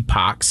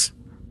monkeypox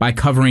by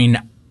covering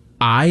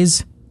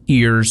eyes,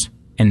 ears,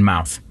 and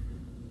mouth.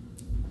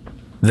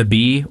 The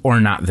B or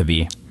not the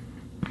B?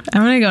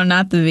 I'm going to go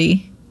not the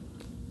B.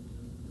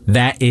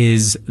 That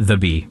is the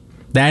B.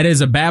 That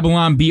is a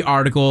Babylon Bee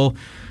article.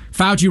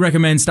 Fauci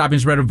recommends stopping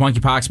spread of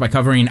monkeypox by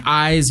covering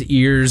eyes,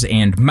 ears,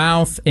 and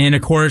mouth. And,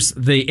 of course,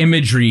 the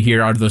imagery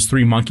here are those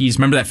 3 monkeys.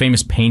 Remember that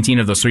famous painting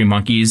of those 3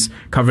 monkeys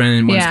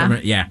covering? Yeah.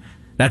 Yeah.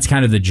 That's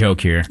kind of the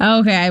joke here. Oh,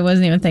 okay, I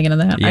wasn't even thinking of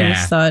that. Yeah. I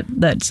just thought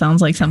that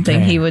sounds like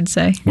something he would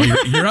say. Well,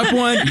 you're up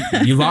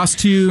 1. You lost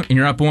 2, and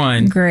you're up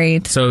 1.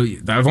 Great. So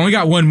I've only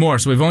got 1 more.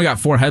 So we've only got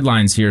 4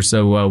 headlines here.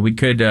 So we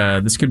could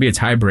this could be a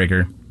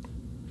tiebreaker,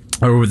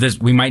 or with this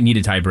we might need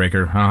a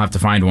tiebreaker. I'll have to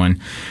find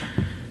one.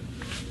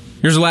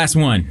 Here's the last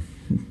one.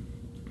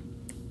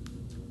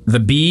 The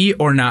bee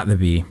or not the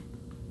bee?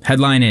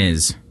 Headline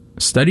is: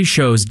 Study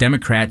shows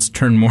Democrats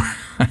turn more.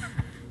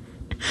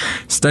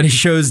 Study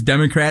shows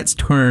Democrats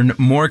turn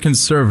more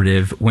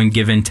conservative when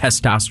given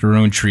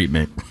testosterone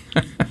treatment.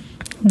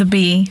 The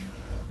bee.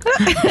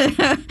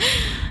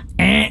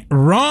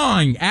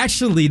 Wrong.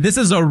 Actually, this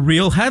is a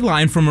real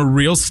headline from a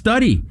real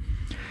study.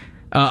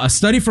 A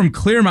study from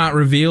Claremont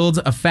revealed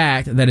a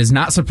fact that is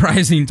not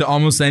surprising to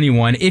almost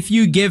anyone. If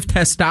you give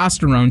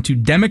testosterone to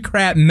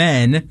Democrat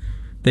men,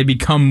 they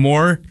become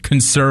more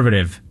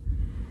conservative.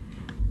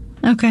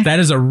 Okay. That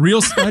is a real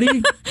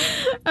study.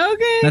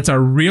 Okay. That's a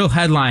real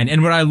headline.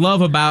 And what I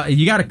love about it,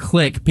 you got to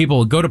click,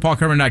 people, go to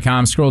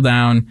paulkertman.com, scroll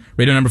down,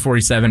 radio number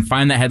 47,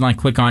 find that headline,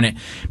 click on it.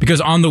 Because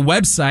on the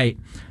website,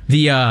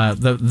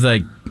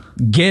 the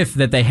GIF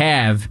that they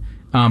have,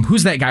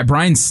 who's that guy?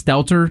 Brian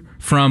Stelter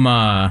from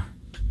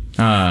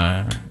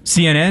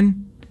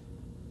CNN?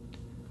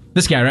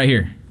 This guy right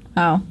here.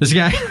 Oh. This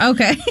guy?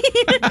 Okay.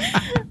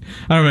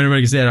 I don't know if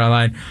anybody can say it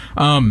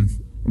online.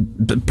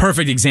 The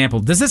perfect example.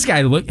 Does this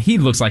guy look? He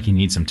looks like he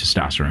needs some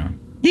testosterone.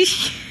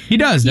 He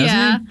does, doesn't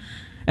Yeah. he?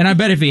 And I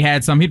bet if he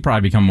had some, he'd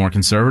probably become more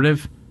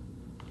conservative.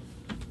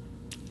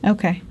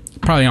 Okay.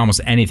 Probably almost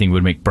anything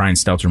would make Brian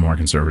Stelter more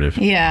conservative.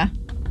 Yeah.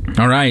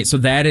 All right, so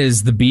that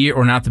is the bee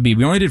or not the bee.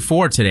 We only did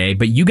 4 today,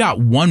 but you got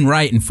 1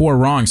 right and 4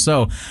 wrong.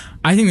 So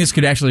I think this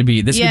could actually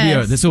be this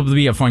will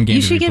be a fun game.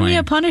 You to should be give me playing.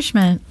 a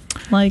punishment.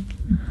 Like,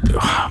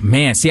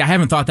 Man, see, I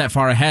haven't thought that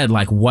far ahead.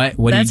 Like, what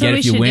do you That's get what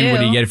if we you should win? What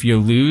do do. you get if you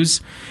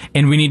lose?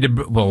 And we need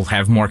to, we'll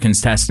have more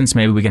contestants.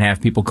 Maybe we can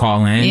have people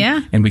call in.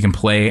 Yeah. And we can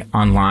play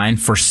online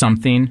for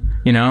something,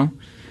 you know?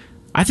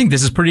 I think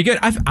this is pretty good.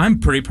 I'm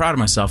pretty proud of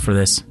myself for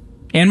this.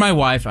 And my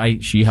wife,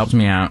 she helped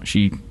me out.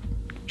 She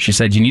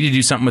said, you need to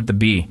do something with the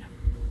bee.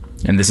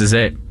 And this is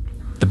it.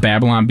 The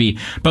Babylon Bee.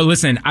 But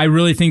listen, I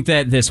really think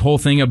that this whole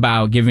thing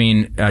about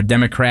giving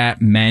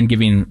Democrat men,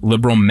 giving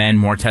liberal men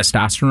more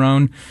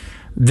testosterone,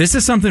 this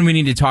is something we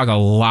need to talk a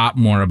lot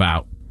more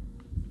about.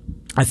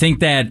 I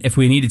think that if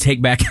we need to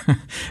take back,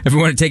 if we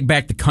want to take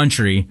back the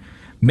country,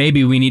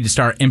 maybe we need to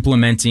start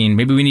implementing,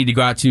 maybe we need to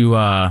go out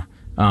to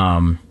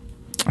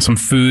some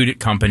food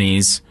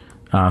companies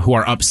who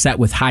are upset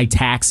with high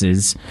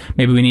taxes.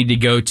 Maybe we need to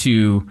go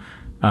to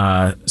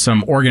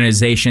some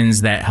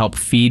organizations that help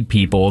feed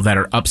people that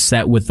are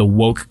upset with the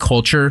woke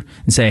culture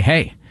and say,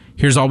 hey,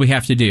 here's all we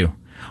have to do.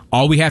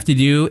 All we have to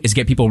do is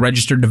get people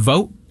registered to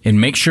vote and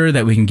make sure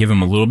that we can give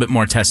them a little bit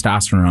more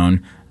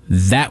testosterone.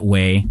 That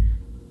way,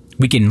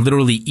 we can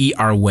literally eat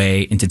our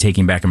way into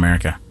taking back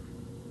America.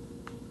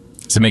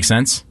 Does it make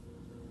sense?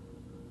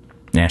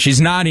 Yeah,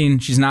 she's nodding.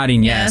 She's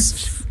nodding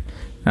yes.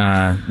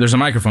 There's a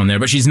microphone there,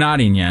 but she's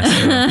nodding yes.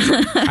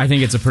 So I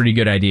think it's a pretty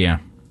good idea.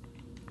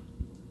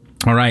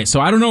 All right, so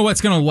I don't know what's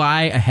going to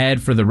lie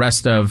ahead for the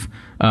rest of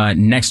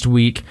next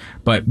week,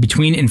 but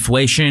between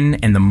inflation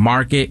and the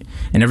market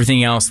and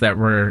everything else that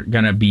we're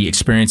going to be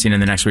experiencing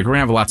in the next week, we're going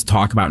to have a lot to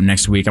talk about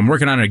next week. I'm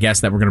working on a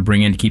guest that we're going to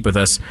bring in to keep with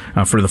us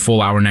for the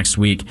full hour next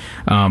week.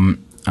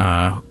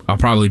 I'll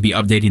probably be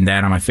updating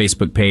that on my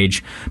Facebook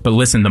page. But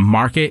listen, the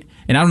market,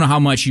 and I don't know how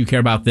much you care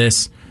about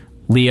this,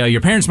 Leah,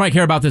 your parents might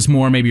care about this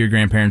more, maybe your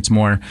grandparents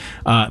more.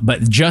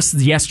 But just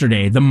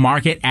yesterday, the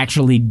market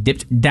actually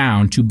dipped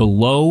down to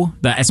below,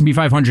 the S&P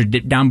 500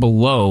 dipped down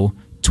below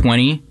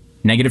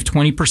negative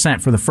 20%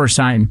 for the first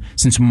time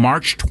since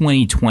March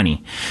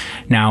 2020.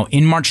 Now,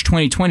 in March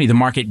 2020, the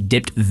market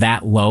dipped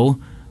that low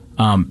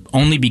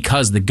only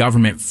because the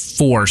government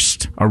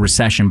forced a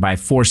recession by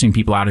forcing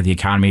people out of the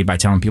economy, by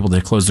telling people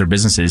to close their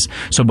businesses.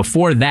 So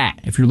before that,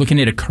 if you're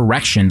looking at a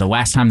correction, the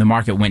last time the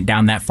market went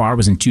down that far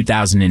was in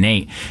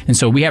 2008. And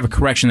so we have a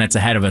correction that's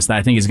ahead of us that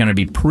I think is going to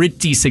be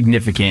pretty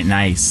significant. And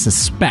I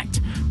suspect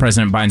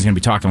President Biden's going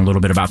to be talking a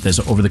little bit about this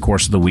over the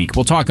course of the week.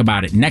 We'll talk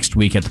about it next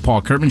week at the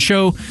Paul Curtman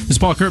Show. This is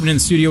Paul Curtman in the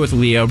studio with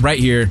Leah right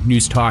here,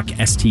 News Talk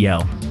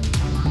STL.